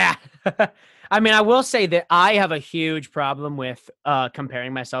 Yeah. I mean, I will say that I have a huge problem with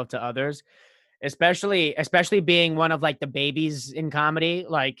comparing myself to others, especially being one of like the babies in comedy,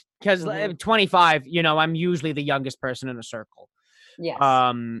 like cuz 25, I'm usually the youngest person in a circle. Yes.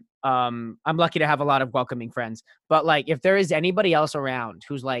 I'm lucky to have a lot of welcoming friends, but like if there is anybody else around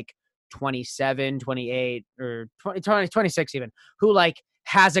who's like 27, 28 or 20, 26 even, who like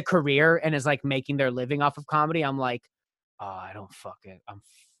has a career and is like making their living off of comedy, I'm like, oh, I don't fucking, I'm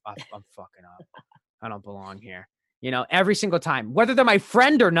fucking up. I don't belong here. Every single time, whether they're my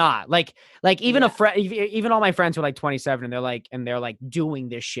friend or not, like even a friend, even all my friends who are like 27 and they're like doing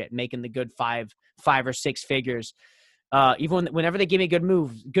this shit, making the good five or six figures. Even whenever they give me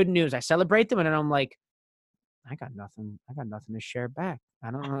good news, I celebrate them. And then I'm like, I got nothing to share back. I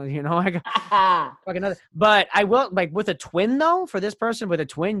don't know, I got fucking nothing. But I will, like with a twin though, for this person with a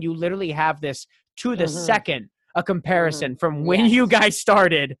twin, you literally have this to the second, a comparison from when you guys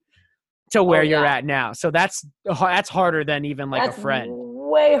started to where you're at now. So that's harder than even like a friend.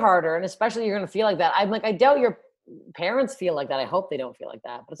 Way harder. And especially you're going to feel like that. I'm like, I doubt your parents feel like that. I hope they don't feel like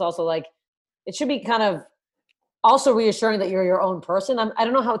that. But it's also like, it should be kind of also reassuring that you're your own person. I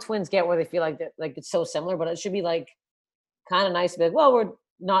don't know how twins get where they feel like that, like it's so similar, but it should be like kind of nice to be like, well, we're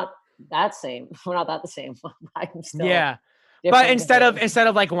not that same. We're not that the same. I'm still But instead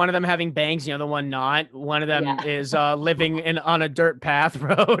of like one of them having bangs, the one not, one of them Yeah. is living on a dirt path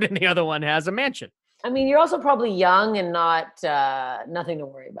road and the other one has a mansion. I mean, you're also probably young and not nothing to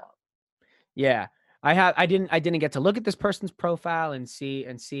worry about. Yeah. I didn't get to look at this person's profile and see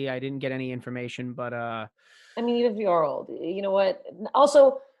I didn't get any information, but I mean, even if you are old, you know what?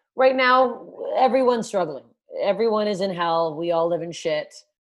 Also, right now, everyone's struggling. Everyone is in hell. We all live in shit.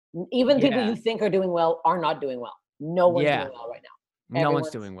 Even people Yeah. you think are doing well are not doing well. No one's Yeah. doing well right now. No one's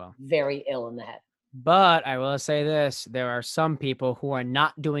Everyone's doing well. very ill in the head. But I will say this, there are some people who are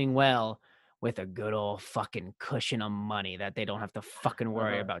not doing well with a good old fucking cushion of money that they don't have to fucking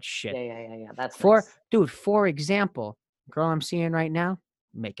worry Uh-huh. about shit. Yeah. That's For nice. dude, for example, girl I'm seeing right now,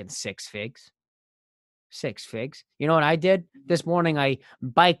 making 6 figs. 6 figs. You know what I did? This morning I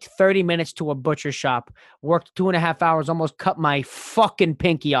biked 30 minutes to a butcher shop, worked 2.5 hours, almost cut my fucking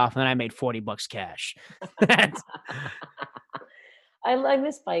pinky off, and I made $40 cash. That's I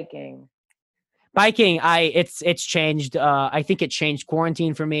miss biking. biking. It's changed. I think it changed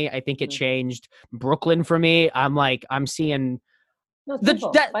quarantine for me. I think it Mhm. changed Brooklyn for me. I'm seeing No, it's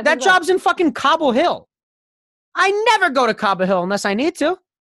beautiful. that Biking's best. job's in fucking Cobble Hill. I never go to Cobble Hill unless I need to.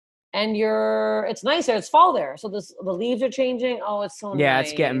 And it's nice there. It's fall there. So the leaves are changing. Oh, it's so Yeah,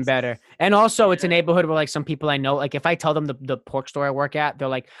 it's getting nice. better. And also it's a Yeah. neighborhood where like some people I know, like if I tell them the pork store I work at, they're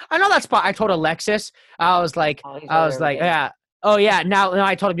like, I know that spot. I told Alexis, Oh, he's over there every day. yeah. Oh yeah. Now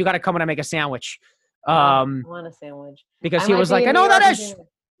I told him you gotta come when I make a sandwich. I Um, want a sandwich. because I he might was be like, I in New know York that in is January.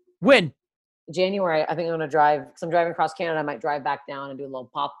 win. January, I think I'm gonna drive because I'm driving across Canada. I might drive back down and do a little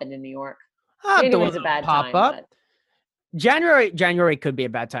pop in New York. I'll do a January's a little bad pop time, up. but January could be a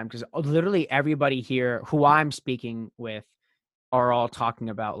bad time because literally everybody here who I'm speaking with are all talking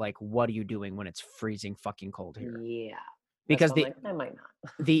about like, what are you doing when it's freezing fucking cold here? yeah. That's Because why I'm like, I might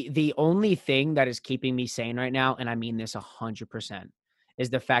not. the only thing that is keeping me sane right now, and I mean this 100%, is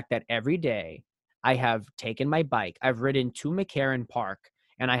the fact that every day I have taken my bike, I've ridden to McCarran Park,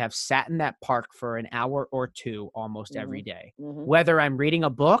 and I have sat in that park for an hour or two almost every day. Mm-hmm. Whether I'm reading a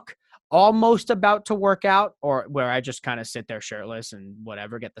book, almost about to work out, or where I just kind of sit there shirtless and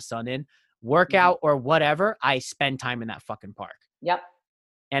whatever, get the sun in, Mm-hmm. workout or whatever, I spend time in that fucking park. Yep.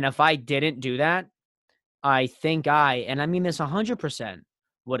 And if I didn't do that, I think and I mean this 100%,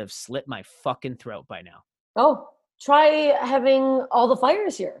 would have slit my fucking throat by now. Oh, try having all the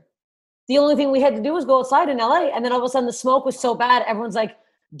fires here. The only thing we had to do was go outside in LA, and then all of a sudden the smoke was so bad. Everyone's like,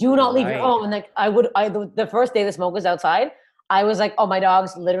 "Do not leave your Right. home." And like the first day the smoke was outside, I was like, "Oh, my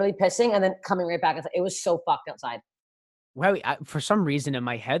dog's literally pissing," and then coming right back inside. It was so fucked outside. Well, for some reason in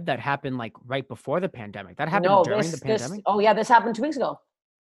my head, that happened like right before the pandemic. That happened No, during the pandemic. oh yeah, this happened 2 weeks ago.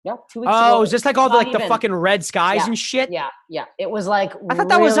 Yep, 2 weeks Oh, ago. is this like all the Not like the even. fucking red skies Yeah, and shit? yeah. It was like I thought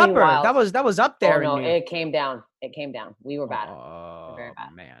that was really upper. wild. That was up Oh there in no, New York. it came down. It came down. We were bad. We were very Oh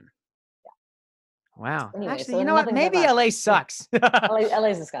bad. man. Wow. Anyway, Actually, so you know what? nothing good Maybe left. LA sucks.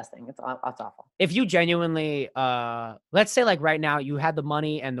 LA's disgusting. It's awful. If you genuinely, let's say like right now you had the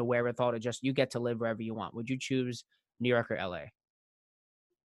money and the wherewithal to just you get to live wherever you want, would you choose New York or LA?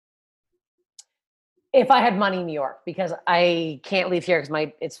 If I had money in New York, because I can't leave here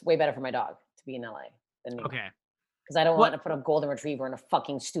because it's way better for my dog to be in LA than New York. Okay. Because I don't want What? to put a golden retriever in a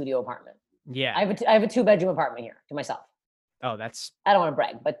fucking studio apartment. Yeah. I have a 2-bedroom apartment here to myself. Oh, that's I don't want to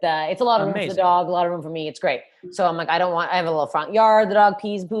brag, but it's a lot of room for the amazing. dog, a lot of room for me. It's great. So I'm like, I have a little front yard. The dog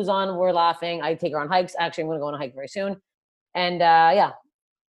poos on. We're laughing. I take her on hikes. Actually, I'm going to go on a hike very soon. And yeah,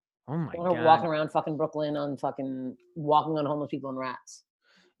 Oh my I want her god. walking around fucking Brooklyn on fucking walking on homeless people and rats.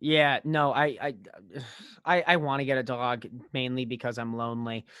 Yeah, no, I want to get a dog mainly because I'm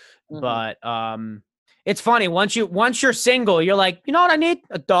lonely. Mm-hmm. But it's funny once you're single, you're like, you know what I need?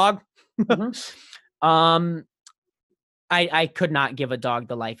 A dog. Mm-hmm. I could not give a dog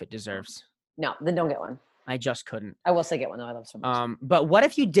the life it deserves. No, then don't get one. I just couldn't. I will say get one though. I love so much. But what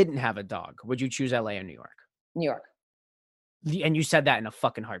if you didn't have a dog? Would you choose LA or New York? New York. And you said that in a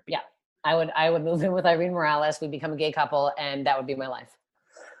fucking heartbeat. Yeah. I would move in with Irene Morales. We'd become a gay couple, and that would be my life.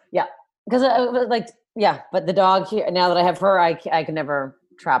 Yeah, because but the dog here. Now that I have her, I could never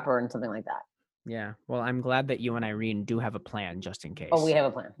trap her in something like that. Yeah. Well, I'm glad that you and Irene do have a plan just in case. Oh, we have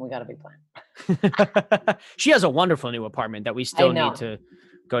a plan. We got a big plan. She has a wonderful new apartment that we still need to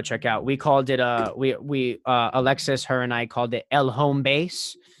go check out. We called it Alexis, her and I called it El Home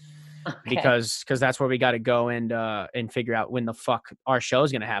Base. Okay. Because that's where we got to go and figure out when the fuck our show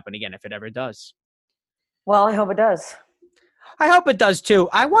is going to happen again, if it ever does. Well, I hope it does. I hope it does too.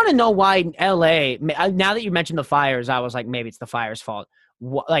 I want to know why LA, now that you mentioned the fires, I was like, maybe it's the fire's fault.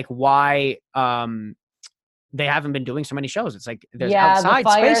 Why they haven't been doing so many shows. It's like there's outside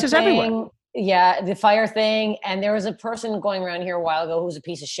spaces everywhere. Yeah, the fire thing. And there was a person going around here a while ago who was a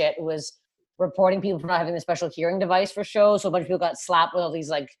piece of shit, who was reporting people for not having the special hearing device for shows. So a bunch of people got slapped with all these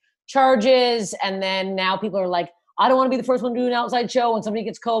like charges. And then now people are like, I don't want to be the first one to do an outside show when somebody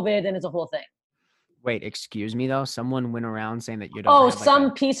gets COVID, and it's a whole thing. Wait, excuse me though. Someone went around saying that you don't.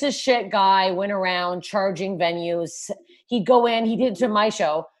 Some piece of shit guy went around charging venues. He'd go in. He did it to my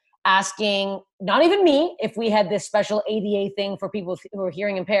show. asking, not even me, if we had this special ADA thing for people who are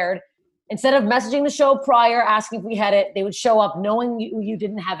hearing impaired. Instead of messaging the show prior, asking if we had it, they would show up knowing you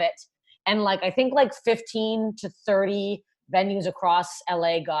didn't have it. And like, I think like 15 to 30 venues across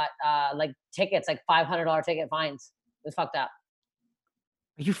LA got like tickets, like $500 ticket fines. It was fucked up.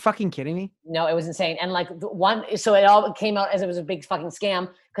 Are you fucking kidding me? No, it was insane. And like so it all came out as it was a big fucking scam.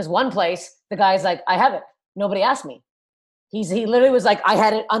 Because one place, the guy's like, I have it. Nobody asked me. He literally was like, I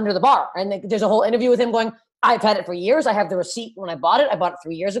had it under the bar. And there's a whole interview with him going, I've had it for years. I have the receipt when I bought it. I bought it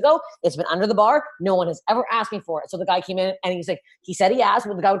 3 years ago. It's been under the bar. No one has ever asked me for it. So the guy came in and he's like, he said he asked,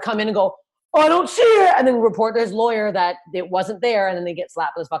 but the guy would come in and go, oh, I don't see it. And then report to his lawyer that it wasn't there. And then they get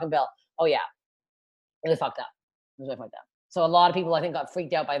slapped with his fucking bill. Oh yeah. Really fucked up. It was really fucked up. So a lot of people, I think, got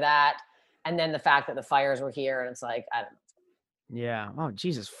freaked out by that. And then the fact that the fires were here, and it's like, I don't know. Yeah. Oh,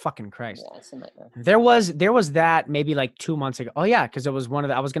 Jesus fucking Christ. Yeah, it's a nightmare. There was that maybe like 2 months ago. Oh yeah, because it was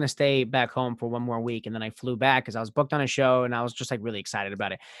I was gonna stay back home for one more week, and then I flew back because I was booked on a show, and I was just like really excited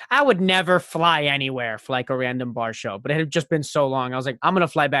about it. I would never fly anywhere for like a random bar show, but it had just been so long. I was like, I'm gonna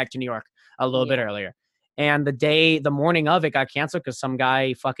fly back to New York a little bit earlier. And the morning of it got canceled because some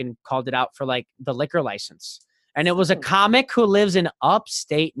guy fucking called it out for like the liquor license. And it was a comic who lives in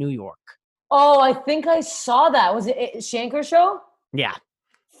upstate New York. Oh, I think I saw that. Was it Shanker show? Yeah.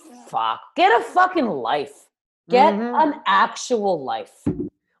 Fuck. Get a fucking life. Get an actual life.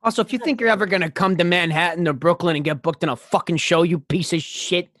 Also, if you think you're ever going to come to Manhattan or Brooklyn and get booked in a fucking show, you piece of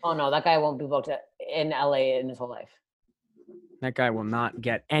shit. Oh, no, that guy won't be booked in LA in his whole life. That guy will not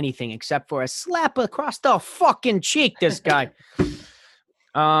get anything except for a slap across the fucking cheek, this guy.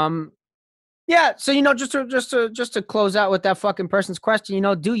 Yeah, so just to close out with that fucking person's question,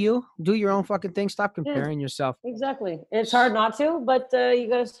 do your own fucking thing. Stop comparing yourself. Exactly. It's hard not to, but you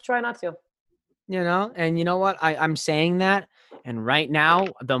guys try not to. And you know what? I'm saying that, and right now,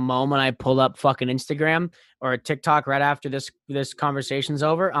 the moment I pull up fucking Instagram or TikTok right after this conversation's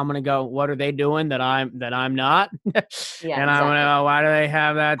over, I'm gonna go, what are they doing that I'm not? Yeah, and exactly. I'm gonna go, why do they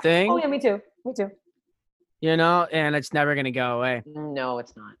have that thing? Oh yeah, me too. And it's never gonna go away. No,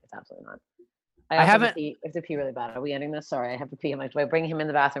 it's not. It's absolutely not. I have to pee really bad. Are we ending this? Sorry, I have to pee. Do I bring him in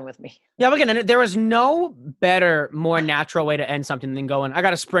the bathroom with me? Yeah, we're gonna. There was no better, more natural way to end something than going, I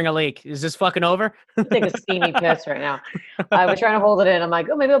gotta spring a leak. Is this fucking over? Take a steamy piss right now. I was trying to hold it in. I'm like,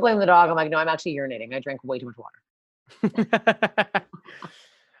 oh, maybe I'll blame the dog. I'm like, no, I'm actually urinating. I drank way too much water.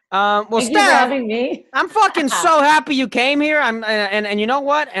 Well, Thank you for having me. I'm fucking so happy you came here. And you know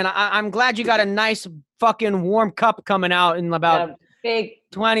what? And I'm glad you got a nice fucking warm cup coming out in about big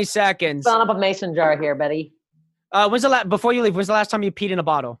 20 seconds. Filling up a mason jar here, Betty. Before you leave, when's the last time you peed in a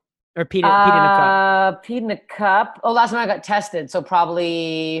bottle or peed in a cup? Peed in a cup. Oh, last time I got tested. So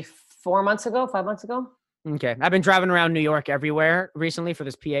probably 5 months ago. Okay. I've been driving around New York everywhere recently for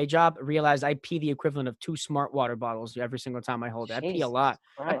this PA job. I realized I pee the equivalent of 2 smart water bottles every single time I hold it. I pee a lot.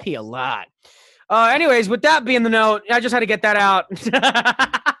 Christ. I pee a lot. Anyways, with that being the note, I just had to get that out.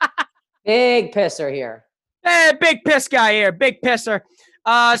 Big pisser here. Hey, big piss guy here. Big pisser.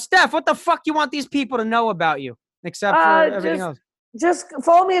 Steph, what the fuck you want these people to know about you? Except for everything else. Just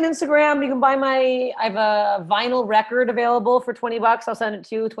follow me on Instagram. You can buy I have a vinyl record available for $20. I'll send it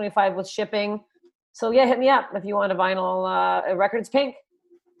to you, 25 with shipping. So yeah, hit me up if you want a vinyl record. It's pink.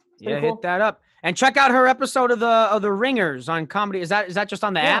 It's cool. Hit that up. And check out her episode of the Ringers on comedy. Is that just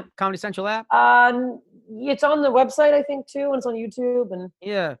on the app, Comedy Central app? It's on the website, I think, too, and it's on YouTube. And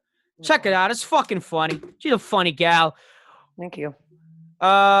yeah. Check it out. It's fucking funny. She's a funny gal. Thank you.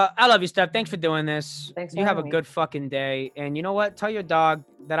 I love you, Steph. Thanks for doing this. Thanks. You have a good fucking day. And you know what? Tell your dog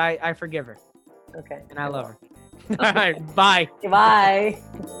that I forgive her. Okay. And I love her. All right. Bye. Goodbye.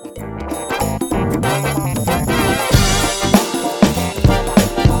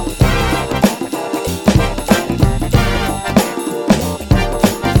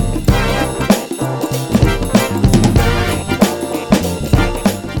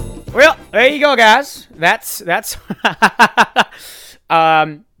 Well, there you go, guys. That's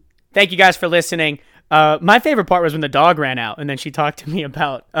thank you guys for listening. My favorite part was when the dog ran out and then she talked to me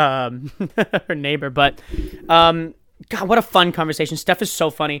about her neighbor. But God, what a fun conversation. Steph is so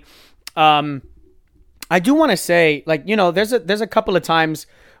funny. I do want to say, like, there's a couple of times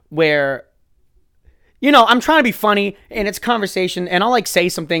where I'm trying to be funny and it's conversation and I'll like say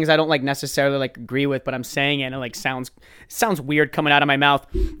some things I don't like necessarily like agree with, but I'm saying it and it like sounds weird coming out of my mouth.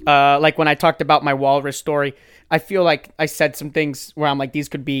 Like when I talked about my walrus story, I feel like I said some things where I'm like, these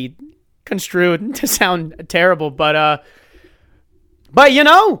could be construed to sound terrible, but we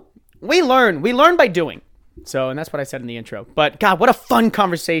learn by doing. So, and that's what I said in the intro, but God, what a fun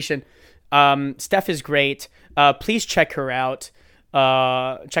conversation. Steph is great. Please check her out.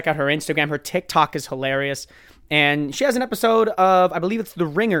 Check out her Instagram. Her TikTok is hilarious. And she has an episode of, I believe it's The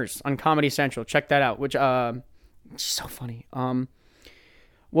Ringers on Comedy Central. Check that out, which it's so funny.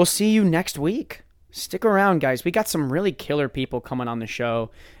 We'll see you next week. Stick around, guys. We got some really killer people coming on the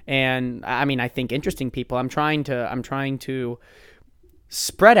show, and I mean, I think interesting people. I'm trying to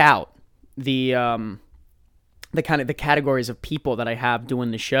spread out the kind of the categories of people that I have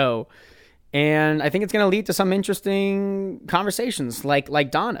doing the show, and I think it's going to lead to some interesting conversations,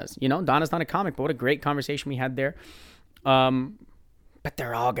 like Donna's. You know, Donna's not a comic, but what a great conversation we had there. But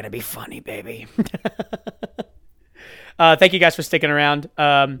they're all going to be funny, baby. Thank you guys for sticking around.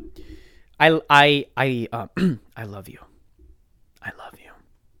 I love you. I love you.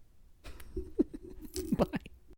 Bye.